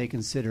movies that they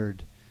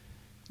considered,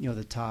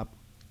 the top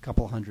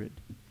couple hundred,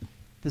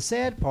 the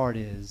sad part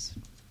is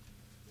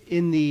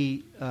in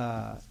the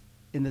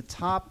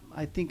top,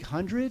 I think,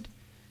 100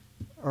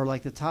 or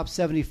like the top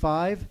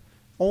 75,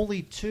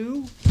 only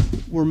 2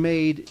 were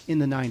made in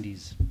the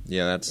 90s.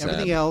 Yeah, that's sad.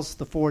 Everything else,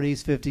 the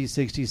 40s, 50s,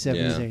 60s, 70s,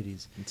 Yeah.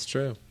 80s. It's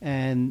true.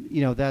 And,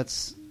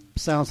 that's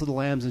Silence of the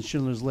Lambs and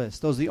Schindler's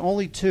List. Those are the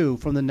only 2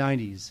 from the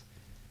 90s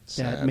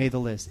that Sad. made the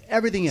list.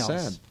 Everything else,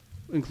 Sad.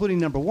 including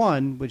number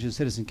 1, which is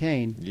Citizen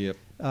Kane, Yep.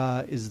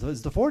 is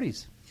the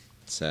 40s.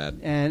 Sad.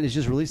 And it's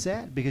just really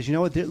sad because you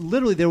know what?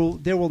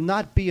 There will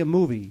not be a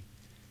movie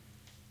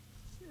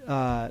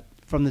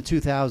from the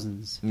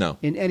 2000s No.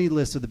 in any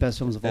list of the best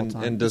films of all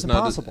time. And does it's not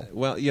impossible.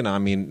 Well,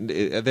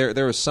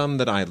 there are some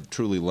that I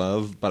truly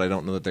love, but I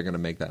don't know that they're going to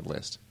make that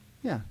list.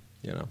 Yeah.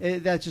 You know,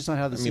 That's just not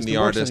how the system The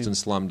works Artist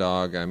anymore. and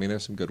Slumdog. I mean,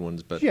 there's some good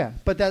ones, but Yeah,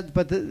 but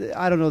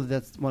I don't know that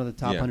that's one of the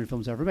top Yeah. 100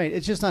 films ever made.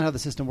 It's just not how the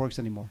system works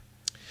anymore.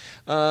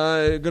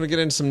 Going to get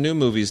into some new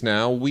movies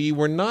now. We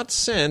were not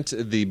sent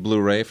the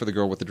Blu-ray for The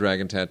Girl with the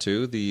Dragon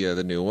Tattoo,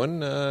 the new one.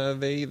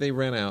 They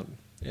ran out,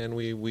 and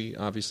we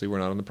obviously were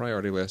not on the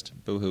priority list.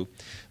 Boo-hoo.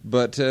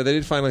 But they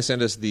did finally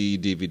send us the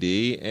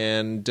DVD,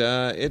 and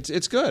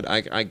it's good.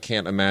 I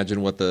can't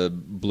imagine what the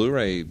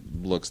Blu-ray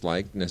looks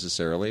like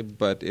necessarily,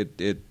 but if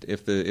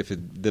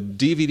the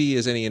DVD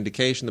is any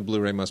indication, the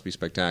Blu-ray must be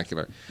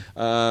spectacular.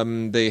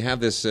 They have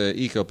this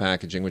eco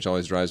packaging, which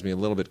always drives me a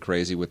little bit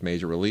crazy with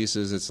major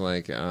releases. It's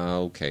like,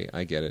 okay,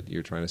 I get it.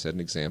 You're trying to set an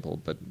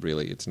example, but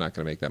really, it's not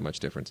going to make that much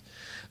difference.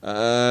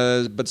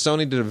 But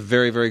Sony did a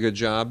very, very good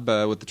job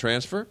with the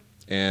transfer.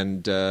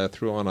 And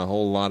threw on a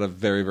whole lot of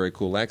very, very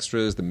cool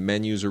extras. The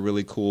menus are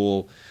really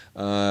cool.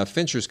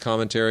 Fincher's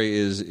commentary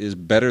is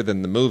better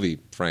than the movie,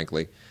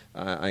 frankly.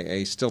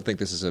 I still think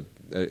this is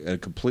a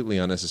completely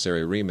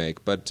unnecessary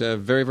remake, but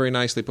very, very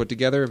nicely put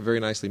together, very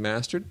nicely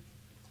mastered.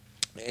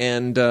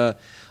 And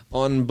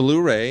on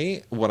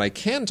Blu-ray, what I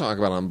can talk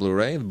about on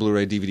Blu-ray, the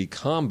Blu-ray DVD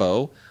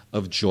combo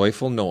of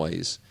Joyful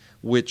Noise,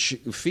 which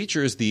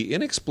features the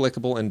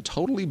inexplicable and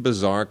totally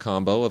bizarre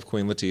combo of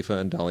Queen Latifah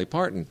and Dolly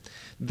Parton.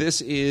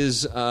 This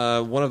is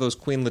one of those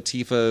Queen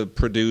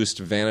Latifah-produced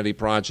vanity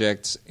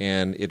projects,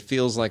 and it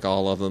feels like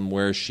all of them,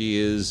 where she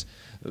is,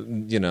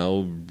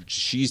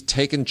 she's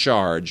taken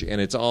charge,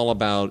 and it's all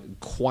about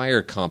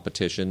choir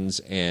competitions,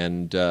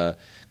 and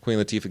Queen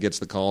Latifah gets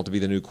the call to be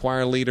the new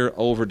choir leader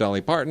over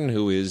Dolly Parton,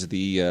 who is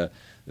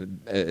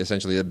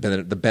essentially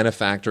the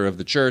benefactor of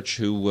the church,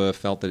 who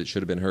felt that it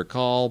should have been her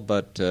call,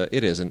 but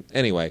it isn't.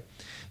 Anyway.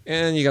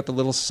 And you got the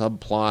little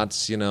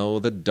subplots,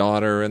 the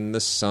daughter and the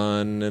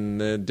son and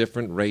the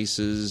different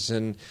races,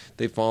 and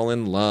they fall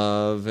in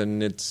love,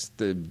 and is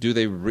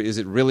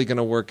it really going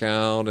to work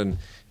out? And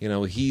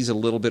he's a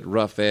little bit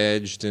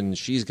rough-edged, and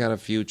she's got a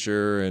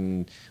future,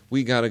 and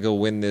we got to go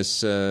win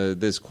this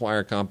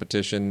choir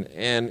competition,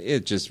 and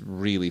it just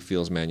really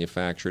feels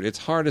manufactured. Its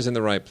heart is in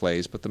the right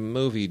place, but the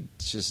movie,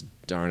 just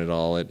darn it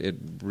all,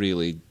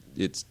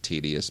 it's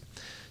tedious.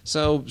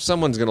 So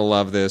someone's going to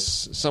love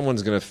this.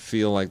 Someone's going to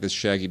feel like this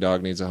shaggy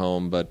dog needs a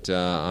home, but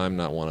I'm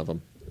not one of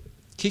them.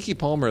 Keke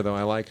Palmer, though,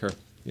 I like her.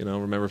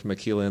 Remember from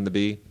Akeelah and the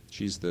Bee?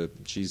 She's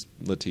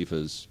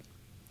Latifah's.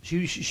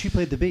 She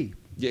played the bee.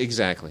 Yeah,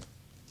 exactly.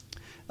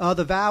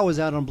 The Vow is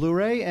out on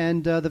Blu-ray,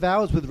 and The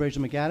Vow is with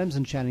Rachel McAdams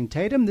and Channing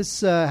Tatum.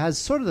 This has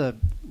sort of the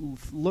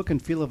look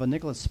and feel of a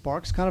Nicholas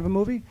Sparks kind of a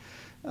movie.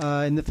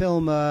 In the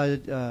film,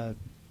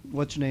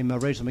 what's her name?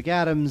 Rachel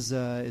McAdams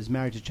is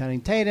married to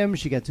Channing Tatum.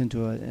 She gets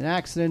into an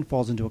accident,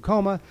 falls into a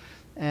coma,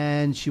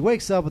 and she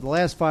wakes up with the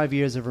last 5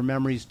 years of her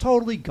memories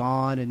totally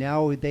gone, and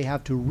now they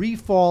have to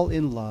re-fall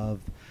in love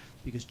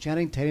because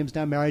Channing Tatum's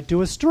now married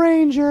to a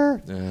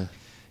stranger.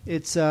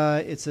 It's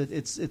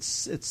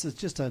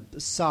just a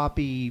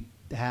soppy,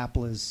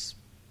 hapless,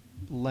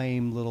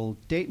 lame little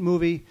date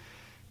movie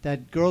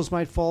that girls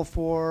might fall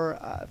for.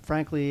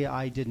 Frankly,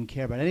 I didn't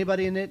care about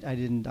anybody in it. I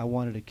didn't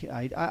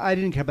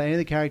care about any of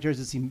the characters.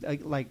 It seemed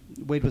like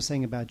Wade was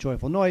saying about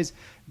Joyful Noise,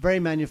 very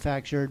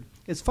manufactured.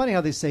 It's funny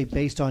how they say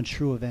based on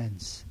true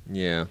events.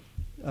 Yeah.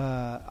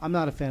 I'm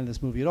not a fan of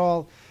this movie at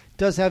all. It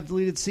does have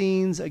deleted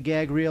scenes, a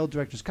gag reel,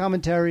 director's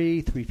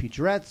commentary, 3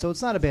 featurettes, so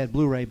it's not a bad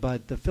Blu-ray,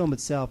 but the film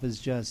itself is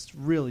just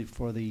really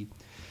for the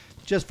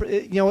Just for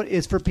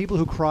it's for people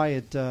who cry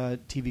at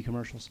TV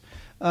commercials.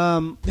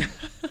 A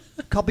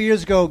couple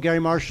years ago, Gary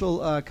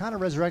Marshall kind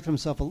of resurrected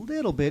himself a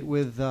little bit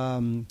with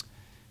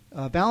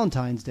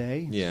Valentine's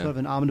Day, sort of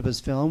an omnibus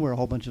film where a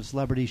whole bunch of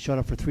celebrities showed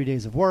up for 3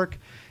 days of work,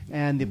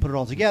 and they put it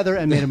all together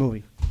and made a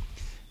movie.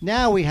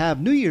 Now we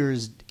have New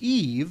Year's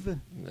Eve.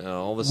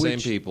 All the same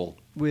people.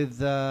 With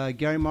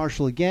Gary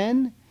Marshall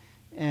again,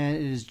 and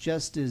it is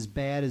just as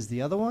bad as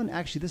the other one.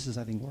 Actually, this is,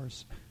 I think,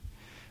 worse.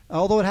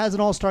 Although it has an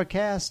all-star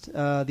cast,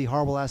 the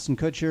horrible Ashton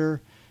Kutcher,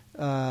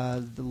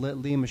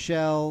 Lea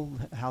Michele,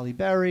 Halle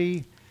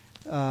Berry,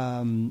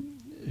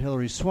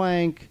 Hilary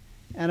Swank,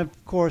 and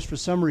of course, for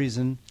some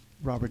reason,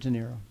 Robert De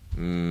Niro.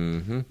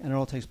 Mm-hmm. And it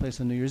all takes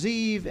place on New Year's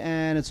Eve,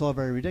 and it's all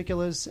very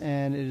ridiculous,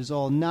 and it is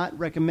all not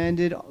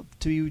recommended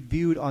to be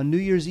viewed on New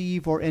Year's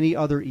Eve or any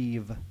other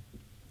eve.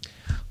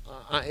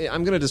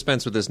 I'm going to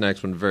dispense with this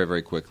next one very,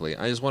 very quickly.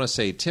 I just want to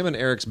say Tim and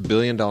Eric's $1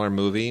 billion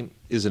movie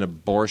is an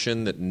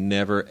abortion that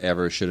never,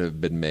 ever should have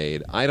been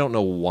made. I don't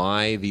know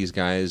why these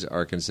guys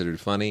are considered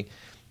funny.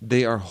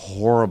 They are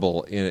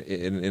horrible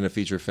in a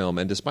feature film,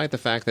 and despite the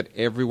fact that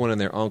everyone and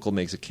their uncle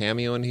makes a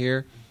cameo in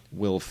here,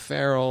 Will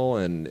Ferrell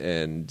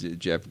and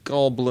Jeff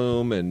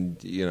Goldblum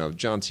and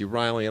John C.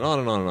 Reilly and on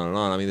and on and on and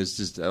on. I mean,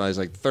 there's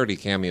like 30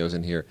 cameos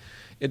in here.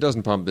 It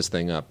doesn't pump this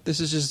thing up. This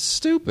is just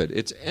stupid.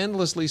 It's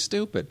endlessly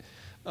stupid.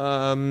 They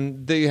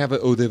have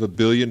 $1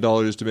 billion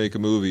to make a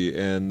movie,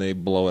 and they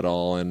blow it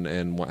all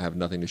and have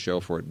nothing to show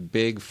for it.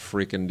 Big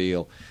freaking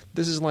deal.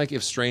 This is like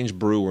if Strange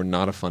Brew were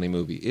not a funny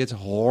movie. It's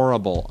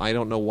horrible. I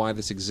don't know why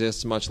this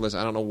exists, much less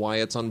I don't know why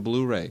it's on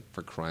Blu-ray,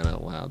 for crying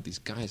out loud. These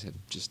guys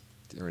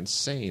they're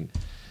insane.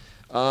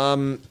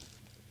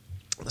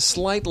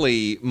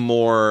 Slightly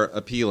more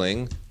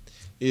appealing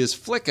is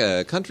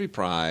Flicka, Country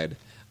Pride.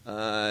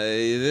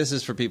 This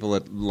is for people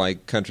that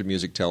like country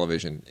music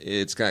television.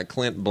 It's got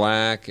Clint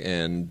Black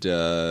and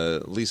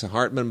Lisa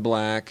Hartman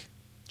Black.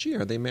 Gee,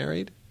 are they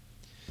married?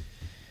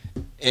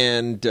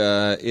 And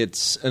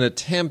it's an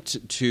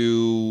attempt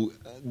to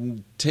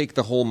take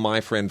the whole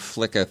My Friend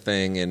Flicka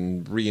thing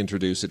and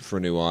reintroduce it for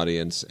a new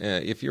audience.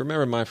 If you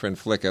remember My Friend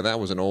Flicka, that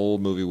was an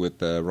old movie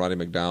with Roddy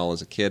McDowall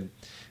as a kid.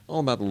 All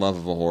about the love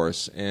of a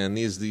horse, and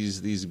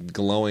these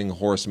glowing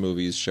horse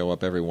movies show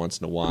up every once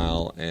in a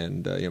while,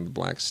 and the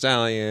Black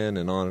Stallion,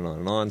 and on and on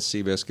and on,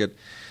 Seabiscuit,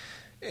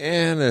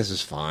 and this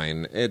is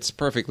fine. It's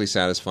perfectly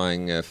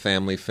satisfying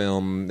family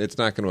film. It's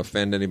not going to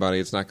offend anybody.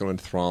 It's not going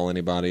to enthrall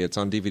anybody. It's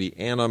on DVD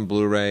and on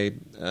Blu-ray.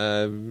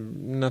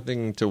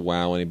 Nothing to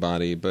wow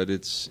anybody, but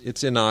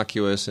it's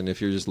innocuous, and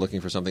if you're just looking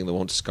for something that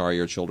won't scar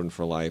your children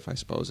for life, I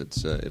suppose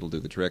it'll do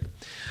the trick.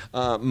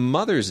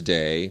 Mother's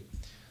Day.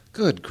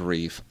 Good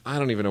grief! I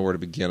don't even know where to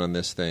begin on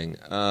this thing.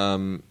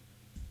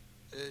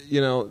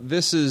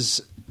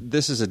 This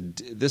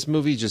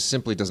movie just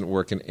simply doesn't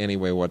work in any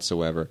way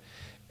whatsoever,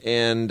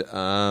 and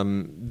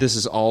this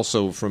is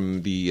also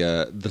from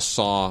the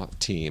Saw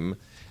team,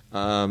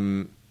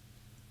 and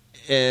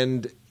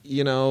it's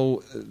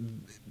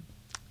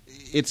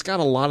got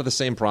a lot of the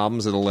same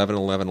problems that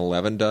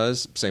 11-11-11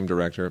 does. Same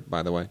director,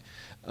 by the way,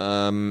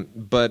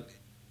 but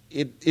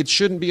it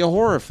shouldn't be a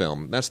horror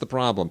film. That's the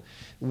problem.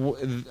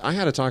 I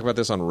had to talk about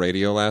this on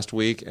radio last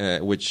week,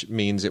 which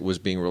means it was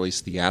being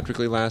released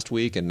theatrically last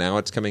week, and now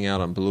it's coming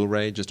out on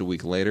Blu-ray just a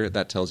week later.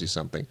 That tells you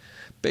something.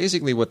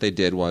 Basically what they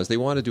did was they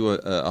wanted to do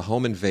a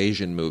home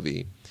invasion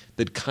movie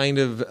that kind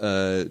of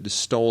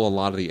stole a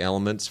lot of the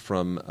elements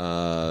from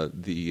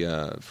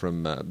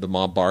the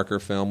Ma Barker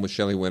film with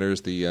Shelley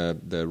Winters,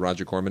 the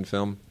Roger Corman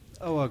film.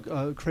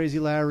 Oh, Crazy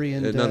Larry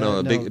and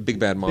Big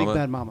Bad Mama. Big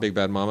Bad Mama. Big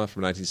Bad Mama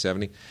from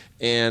 1970.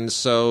 And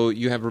so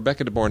you have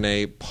Rebecca De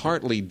Mornay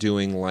partly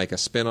doing like a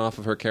spin-off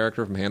of her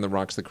character from Hand That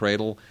Rocks the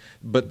Cradle,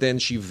 but then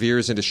she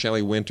veers into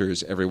Shelley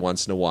Winters every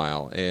once in a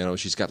while. And,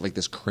 she's got like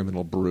this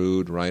criminal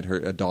brood, right?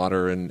 A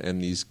daughter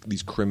and these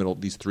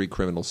three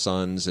criminal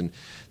sons, and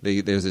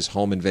there's this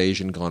home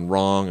invasion gone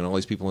wrong, and all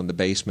these people in the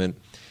basement.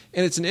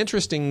 And it's an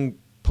interesting,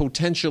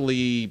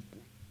 potentially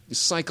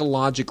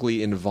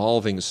psychologically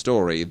involving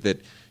story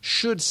that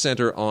should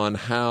center on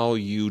how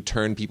you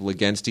turn people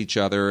against each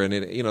other, and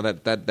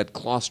that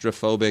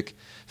claustrophobic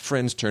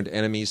friends turned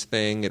enemies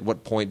thing. At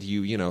what point do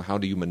you how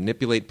do you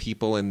manipulate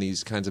people in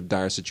these kinds of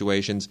dire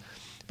situations?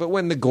 But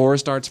when the gore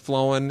starts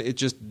flowing,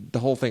 the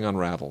whole thing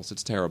unravels.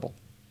 It's terrible.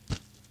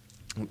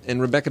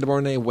 And Rebecca De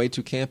Mornay, way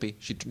too campy.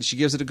 She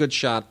gives it a good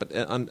shot, but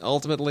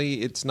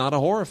ultimately it's not a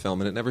horror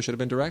film, and it never should have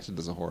been directed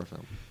as a horror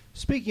film.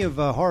 Speaking of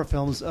horror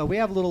films, we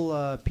have a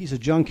little piece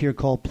of junk here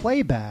called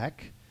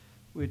Playback,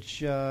 which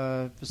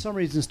for some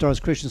reason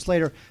stars Christian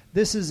Slater.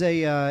 This is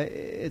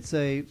it's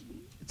a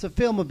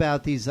film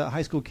about these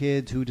high school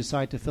kids who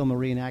decide to film a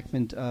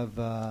reenactment of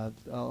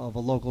a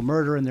local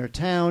murder in their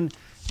town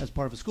as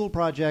part of a school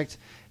project.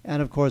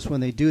 And of course,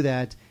 when they do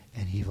that,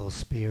 an evil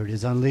spirit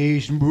is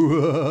unleashed.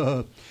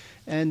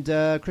 And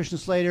Christian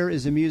Slater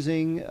is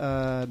amusing,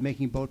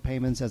 making boat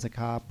payments as a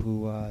cop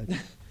who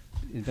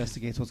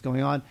investigates what's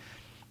going on.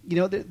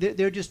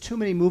 there are just too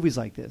many movies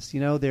like this.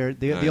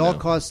 They all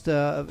cost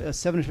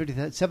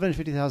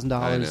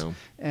 $750,000,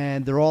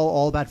 and they're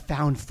all about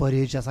found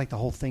footage. That's like the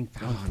whole thing,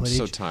 found footage.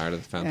 I'm so tired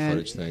of the found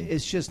footage thing.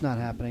 It's just not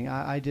happening.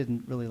 I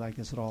didn't really like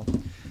this at all.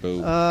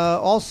 Boo.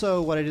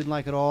 Also, what I didn't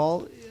like at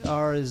all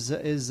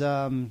is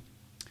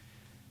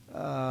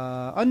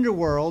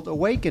Underworld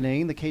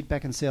Awakening, the Kate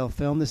Beckinsale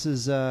film. This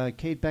is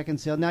Kate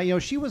Beckinsale. Now,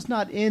 she was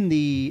not in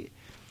the.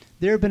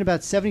 There have been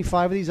about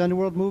 75 of these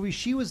Underworld movies.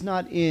 She was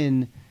not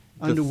in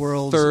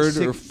Underworld third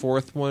or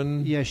fourth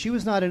one. Yeah, she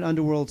was not in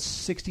Underworld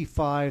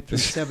 65 through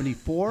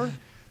 74,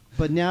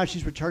 but now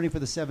she's returning for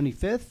the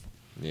 75th.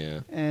 Yeah,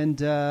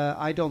 and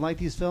I don't like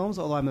these films,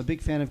 although I'm a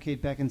big fan of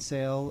Kate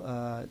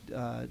Beckinsale.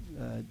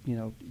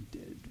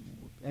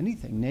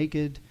 Anything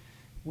naked,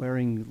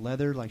 wearing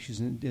leather like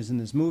is in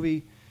this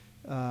movie.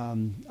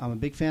 I'm a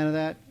big fan of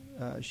that.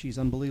 She's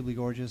unbelievably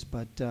gorgeous,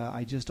 but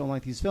I just don't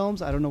like these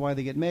films. I don't know why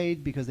they get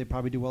made, because they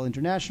probably do well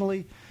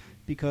internationally,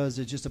 because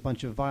it's just a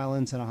bunch of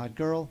violence and a hot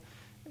girl.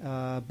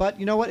 But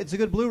you know what? It's a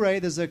good Blu-ray.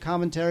 There's a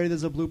commentary.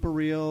 There's a blooper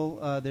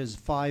reel. There's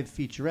 5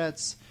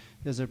 featurettes.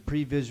 There's a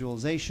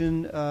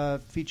pre-visualization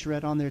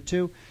featurette on there,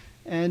 too.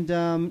 And,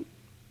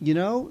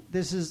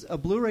 this is a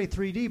Blu-ray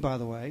 3D, by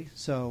the way.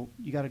 So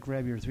you got to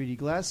grab your 3D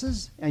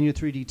glasses and your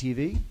 3D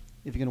TV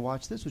if you're going to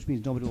watch this, which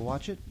means nobody will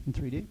watch it in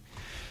 3D.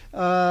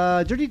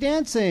 Dirty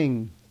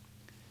Dancing.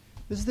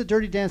 This is the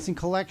Dirty Dancing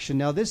collection.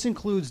 Now, this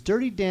includes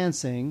Dirty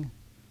Dancing.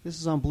 This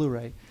is on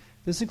Blu-ray.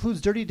 This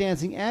includes Dirty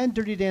Dancing and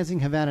Dirty Dancing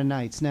Havana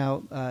Nights.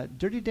 Now,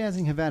 Dirty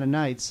Dancing Havana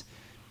Nights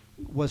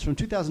was from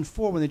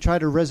 2004 when they tried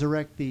to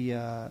resurrect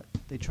the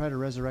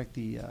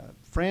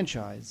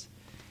franchise,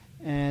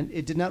 and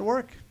it did not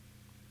work.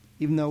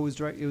 Even though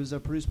it was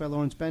produced by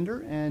Lawrence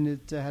Bender, and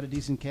it had a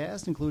decent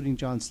cast, including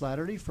John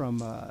Slattery from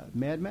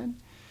Mad Men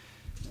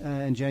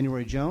and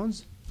January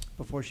Jones,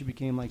 before she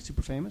became like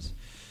super famous.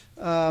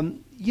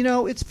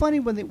 It's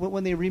funny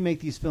when they remake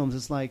these films.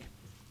 It's like.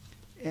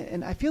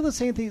 And I feel the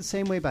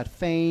same way about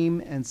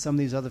Fame and some of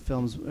these other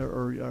films,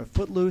 or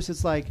Footloose.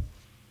 It's like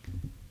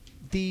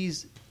we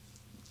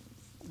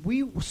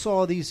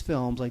saw these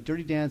films like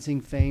Dirty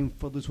Dancing, Fame,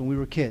 Footloose when we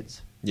were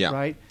kids,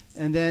 right?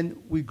 And then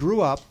we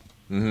grew up,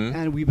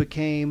 and we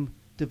became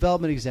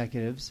development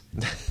executives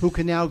who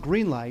can now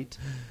greenlight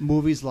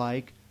movies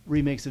like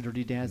remakes of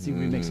Dirty Dancing,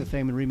 remakes of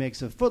Fame, and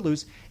remakes of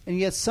Footloose. And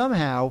yet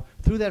somehow,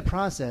 through that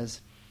process,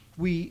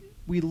 we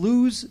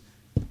lose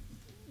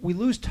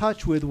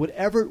touch with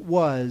whatever it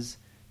was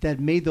that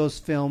made those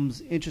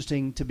films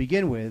interesting to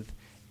begin with,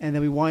 and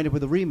then we wind up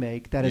with a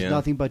remake that is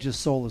nothing but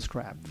just soulless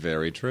crap.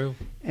 Very true.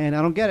 And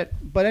I don't get it.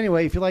 But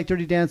anyway, if you like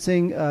Dirty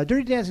Dancing,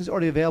 Dirty Dancing is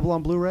already available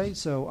on Blu-ray,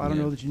 so I don't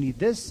know that you need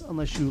this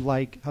unless you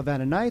like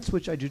Havana Nights,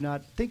 which I do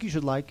not think you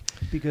should like,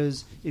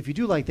 because if you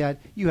do like that,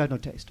 you have no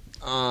taste.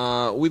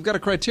 We've got a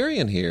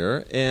Criterion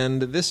here,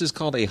 and this is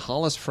called a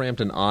Hollis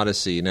Frampton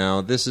Odyssey.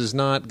 Now, this is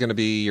not going to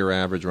be your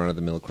average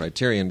run-of-the-mill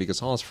Criterion, because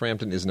Hollis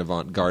Frampton is an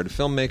avant-garde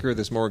filmmaker.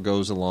 This more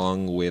goes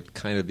along with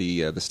kind of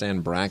the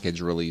Stan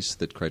Brakhage release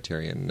that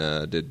Criterion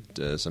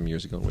did some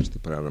years ago, in which they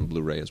put out on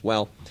Blu-ray as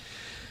well.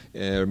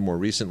 More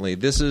recently,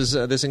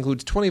 this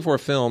includes 24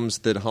 films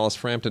that Hollis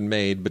Frampton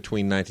made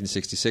between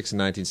 1966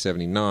 and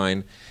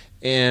 1979.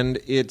 And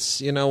it's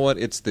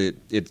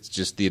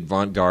just the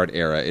avant-garde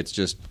era. It's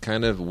just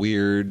kind of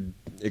weird,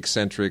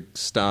 eccentric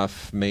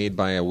stuff made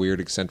by a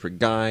weird, eccentric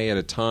guy at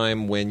a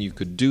time when you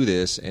could do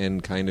this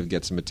and kind of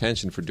get some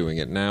attention for doing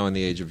it. Now, in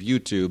the age of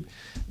YouTube,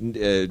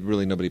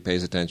 really nobody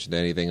pays attention to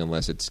anything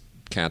unless it's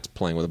cats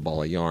playing with a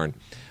ball of yarn.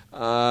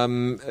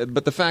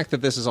 But the fact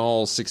that this is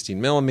all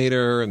 16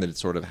 millimeter and that it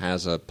sort of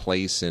has a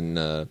place in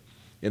that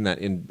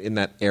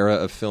era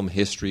of film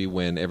history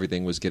when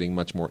everything was getting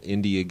much more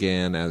indie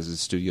again, as the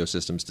studio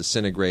system's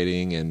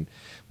disintegrating, and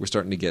we're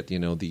starting to get the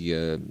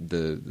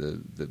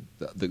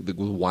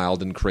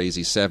wild and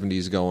crazy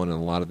 70s going, and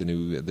a lot of the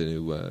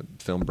new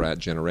film brat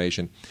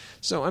generation.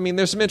 So I mean,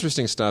 there's some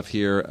interesting stuff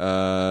here.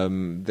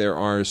 There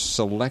are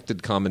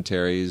selected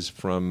commentaries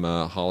from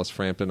Hollis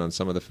Frampton on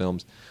some of the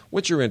films,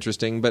 which are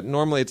interesting, but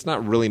normally it's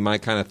not really my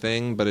kind of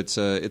thing. But it's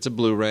a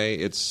Blu-ray.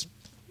 It's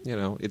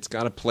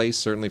got a place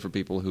certainly for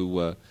people who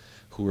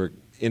are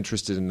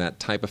interested in that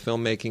type of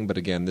filmmaking. But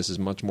again, this is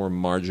much more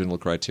marginal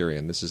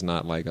Criterion. This is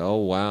not like, oh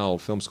wow,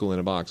 film school in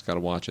a box, got to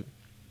watch it.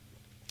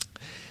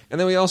 And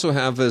then we also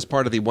have, as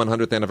part of the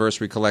 100th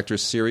Anniversary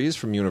Collectors Series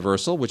from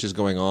Universal, which is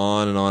going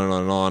on and on and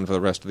on and on for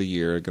the rest of the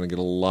year. Going to get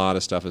a lot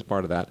of stuff as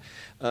part of that.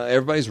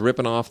 Everybody's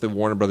ripping off the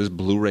Warner Brothers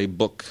Blu-ray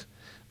book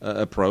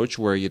approach,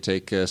 where you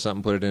take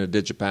something, put it in a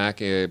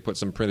digipack, put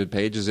some printed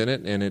pages in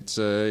it, and it's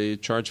you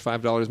charge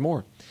 $5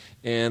 more.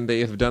 And they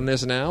have done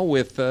this now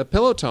with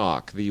Pillow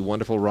Talk, the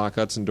wonderful Rock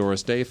Hudson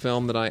Doris Day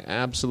film that I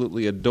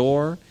absolutely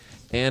adore.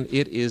 And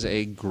it is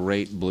a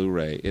great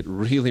Blu-ray. It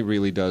really,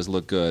 really does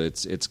look good.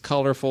 It's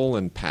colorful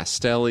and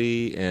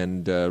pastel-y,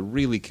 and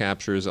really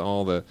captures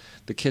all the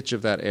kitsch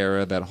of that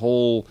era, that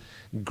whole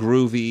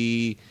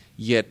groovy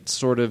yet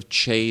sort of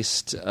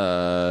chaste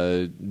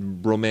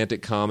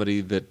romantic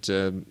comedy that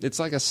it's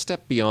like a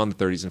step beyond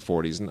the 30s and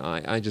 40s. And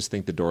I just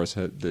think the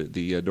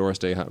Doris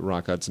Day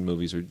Rock Hudson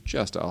movies are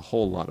just a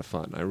whole lot of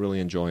fun. I really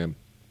enjoy them.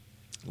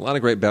 A lot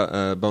of great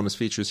bonus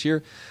features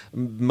here,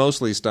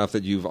 mostly stuff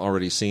that you've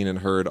already seen and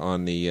heard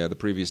on the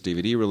previous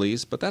DVD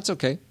release, but that's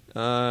okay.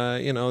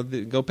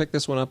 Go pick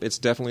this one up. It's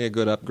definitely a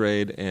good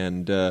upgrade,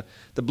 and the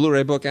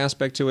Blu-ray book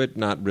aspect to it,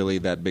 not really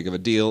that big of a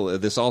deal.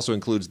 This also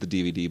includes the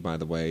DVD, by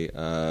the way,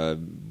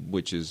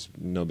 which is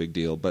no big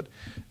deal, but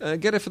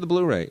get it for the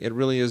Blu-ray. It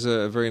really is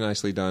very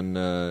nicely done.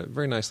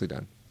 Very nicely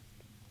done.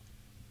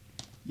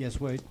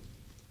 Yes, Wade.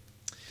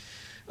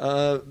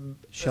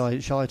 Shall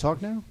I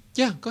talk now?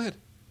 Yeah, go ahead.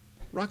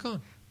 Rock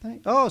on.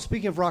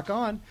 Speaking of rock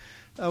on,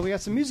 we got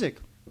some music.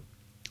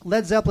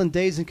 Led Zeppelin,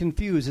 Dazed and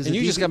Confused. And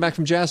you just got back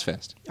from Jazz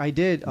Fest. I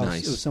did.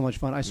 Nice. It was so much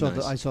fun. I saw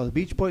the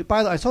Beach Boys.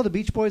 By the way, I saw the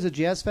Beach Boys at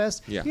Jazz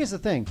Fest. Yeah. Here's the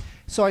thing.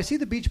 So I see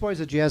the Beach Boys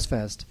at Jazz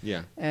Fest.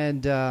 Yeah.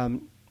 And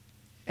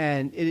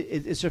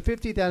it's their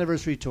 50th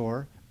anniversary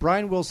tour.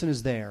 Brian Wilson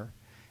is there.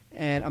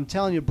 And I'm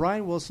telling you,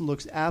 Brian Wilson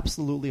looks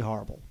absolutely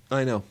horrible.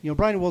 I know.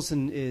 Brian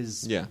Wilson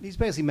is Yeah. He's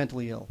basically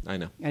mentally ill. I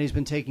know. And he's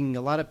been taking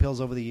a lot of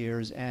pills over the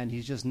years, and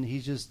he's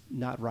just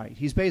not right.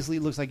 He's basically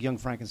looks like young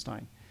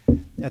Frankenstein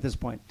at this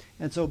point.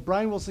 And so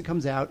Brian Wilson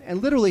comes out,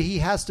 and literally he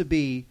has to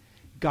be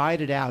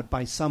guided out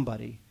by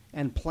somebody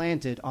and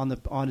planted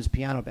on his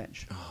piano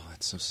bench. Oh,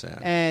 that's so sad.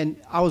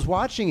 And I was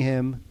watching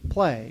him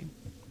play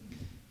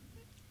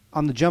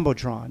on the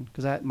Jumbotron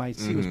because my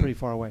seat was pretty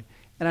far away.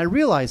 And I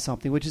realized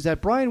something, which is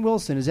that Brian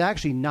Wilson is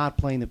actually not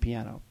playing the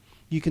piano.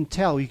 You can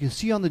tell. You can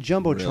see on the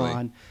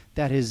Jumbotron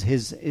that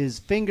his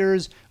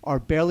fingers are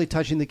barely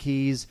touching the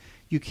keys.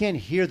 You can't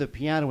hear the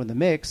piano in the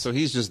mix. So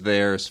he's just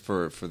there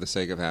for the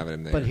sake of having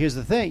him there. But here's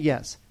the thing.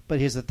 Yes. But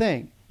here's the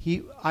thing.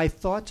 I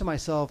thought to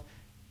myself,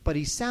 but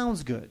he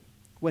sounds good.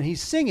 When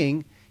he's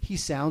singing, he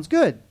sounds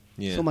good.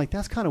 Yeah. So I'm like,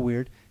 that's kind of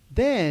weird.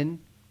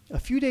 Then, a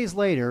few days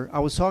later, I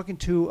was talking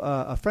to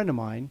a friend of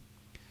mine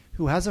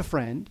who has a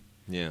friend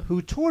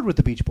who toured with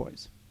the Beach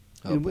Boys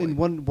in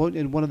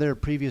one of their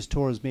previous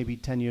tours, maybe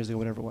 10 years ago,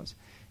 whatever it was.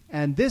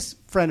 And this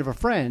friend of a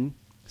friend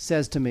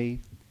says to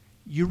me,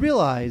 you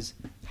realize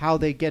how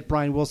they get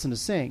Brian Wilson to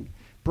sing.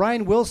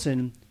 Brian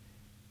Wilson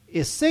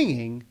is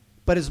singing,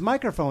 but his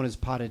microphone is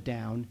potted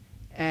down,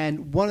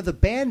 and one of the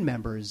band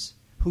members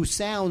who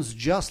sounds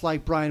just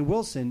like Brian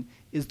Wilson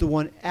is the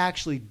one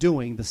actually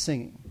doing the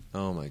singing.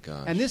 Oh, my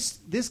gosh. And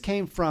this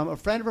came from a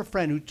friend of a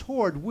friend who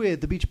toured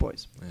with the Beach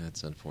Boys.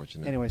 That's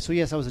unfortunate. Anyway, so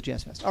yes, I was at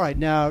Jazz Fest. All right,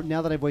 now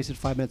that I've wasted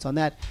 5 minutes on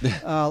that,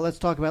 let's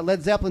talk about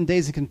Led Zeppelin,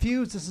 Dazed and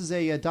Confused. This is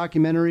a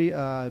documentary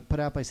put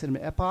out by Cinema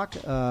Epoch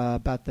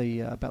about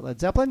Led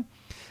Zeppelin.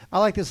 I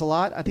like this a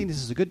lot. I think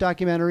this is a good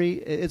documentary.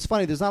 It's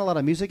funny, there's not a lot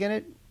of music in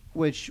it,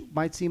 which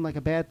might seem like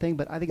a bad thing,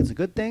 but I think it's a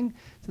good thing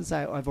since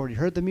I've already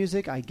heard the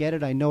music. I get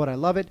it. I know it. I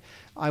love it.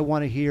 I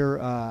want to hear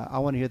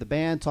the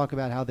band talk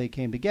about how they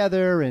came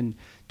together and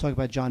talk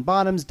about John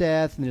Bonham's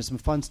death. And there's some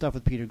fun stuff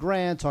with Peter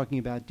Grant talking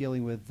about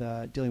dealing with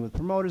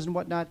promoters and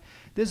whatnot.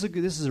 This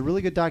is a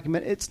really good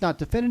document. It's not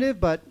definitive,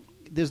 but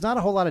there's not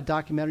a whole lot of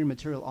documentary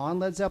material on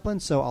Led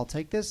Zeppelin, so I'll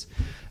take this.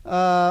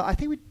 I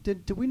think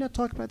did we not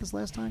talk about this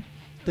last time?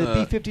 The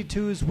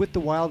B-52s with the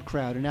Wild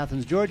Crowd in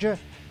Athens, Georgia.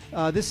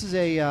 This is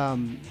a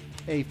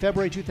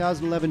February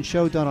 2011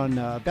 show done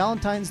on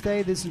Valentine's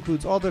Day. This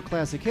includes all their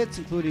classic hits,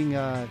 including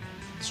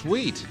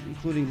Sweet.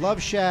 Including Love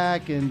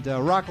Shack and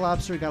Rock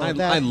Lobster. Got all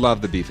that. I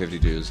love the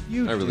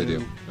B-52s. I really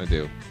do. I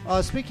do.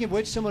 Speaking of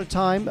which, similar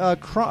time,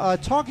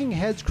 Talking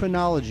Heads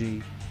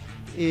Chronology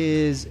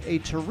is a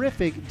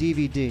terrific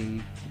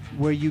DVD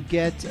where you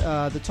get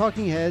the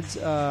Talking Heads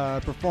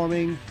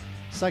performing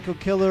Psycho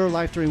Killer,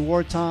 Life During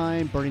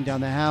Wartime, Burning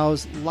Down the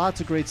House. Lots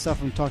of great stuff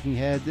from Talking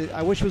Heads.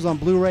 I wish it was on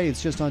Blu-ray.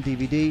 It's just on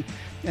DVD.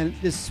 And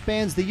this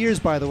spans the years,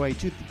 by the way.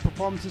 Two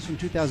performances from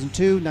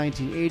 2002,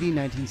 1980,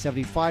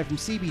 1975 from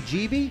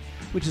CBGB,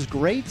 which is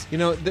great.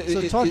 So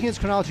Talking Heads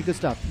Chronology, good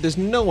stuff. There's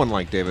no one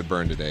like David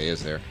Byrne today,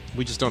 is there?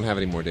 We just don't have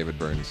any more David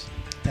Byrnes.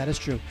 That is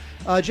true.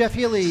 Jeff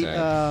Healey.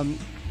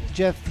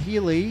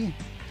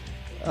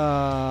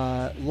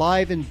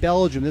 Live in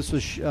Belgium. This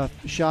was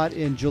shot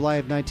in July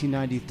of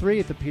 1993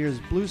 at the Piers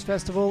Blues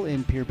Festival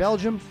in Pier,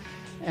 Belgium.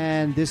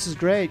 And this is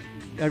great.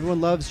 Everyone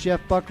loves Jeff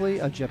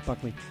Buckley.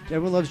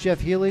 Everyone loves Jeff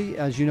Healey.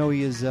 As you know,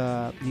 he is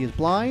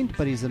blind,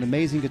 but he's an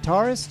amazing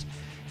guitarist.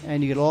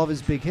 And you get all of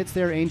his big hits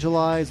there: Angel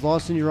Eyes,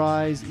 Lost in Your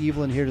Eyes,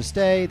 Evil and Here to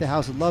Stay, The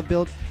House of Love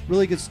Built.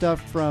 Really good stuff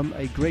from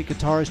a great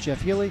guitarist,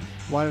 Jeff Healey.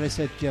 Why did I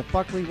say Jeff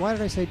Buckley?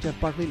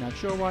 Not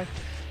sure why.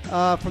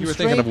 You were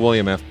thinking of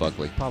William F.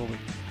 Buckley. Probably.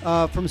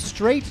 From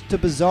Straight to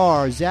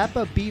Bizarre,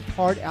 Zappa,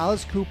 Beefheart,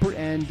 Alice Cooper,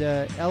 and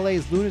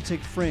LA's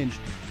Lunatic Fringe.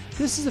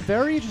 This is a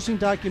very interesting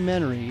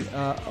documentary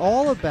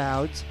all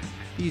about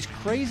these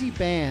crazy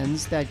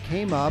bands that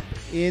came up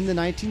in the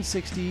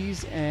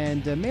 1960s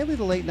and mainly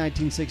the late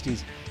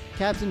 1960s.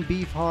 Captain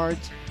Beefheart,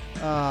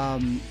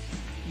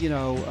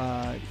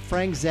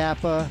 Frank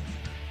Zappa,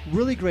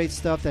 really great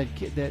stuff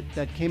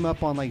that came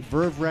up on like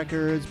Verve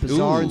Records,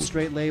 Bizarre Ooh. and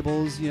Straight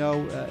Labels.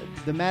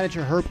 The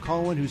manager Herb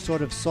Cohen, who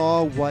sort of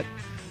saw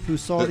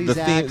these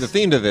acts. The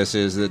theme to this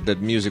is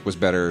that music was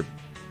better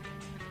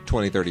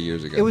 20, 30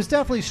 years ago. It was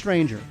definitely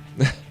stranger.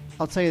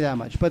 I'll tell you that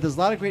much. But there's a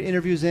lot of great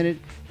interviews in it,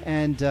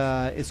 and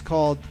it's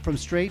called From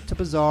Straight to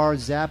Bizarre,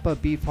 Zappa,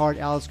 Beefheart,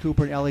 Alice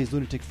Cooper, and LA's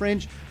Lunatic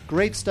Fringe.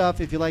 Great stuff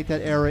if you like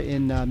that era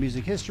in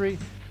music history.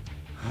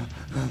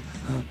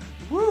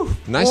 Woo!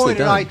 Nicely Boy, did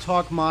done. I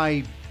talk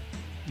my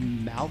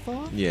mouth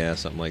off? Yeah,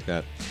 something like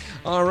that.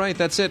 All right,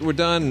 that's it. We're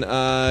done.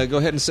 Go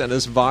ahead and send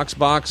us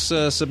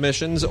VoxBox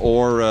submissions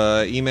or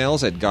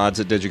emails at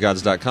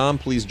gods@digigods.com.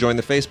 Please join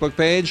the Facebook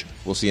page.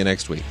 We'll see you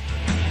next week.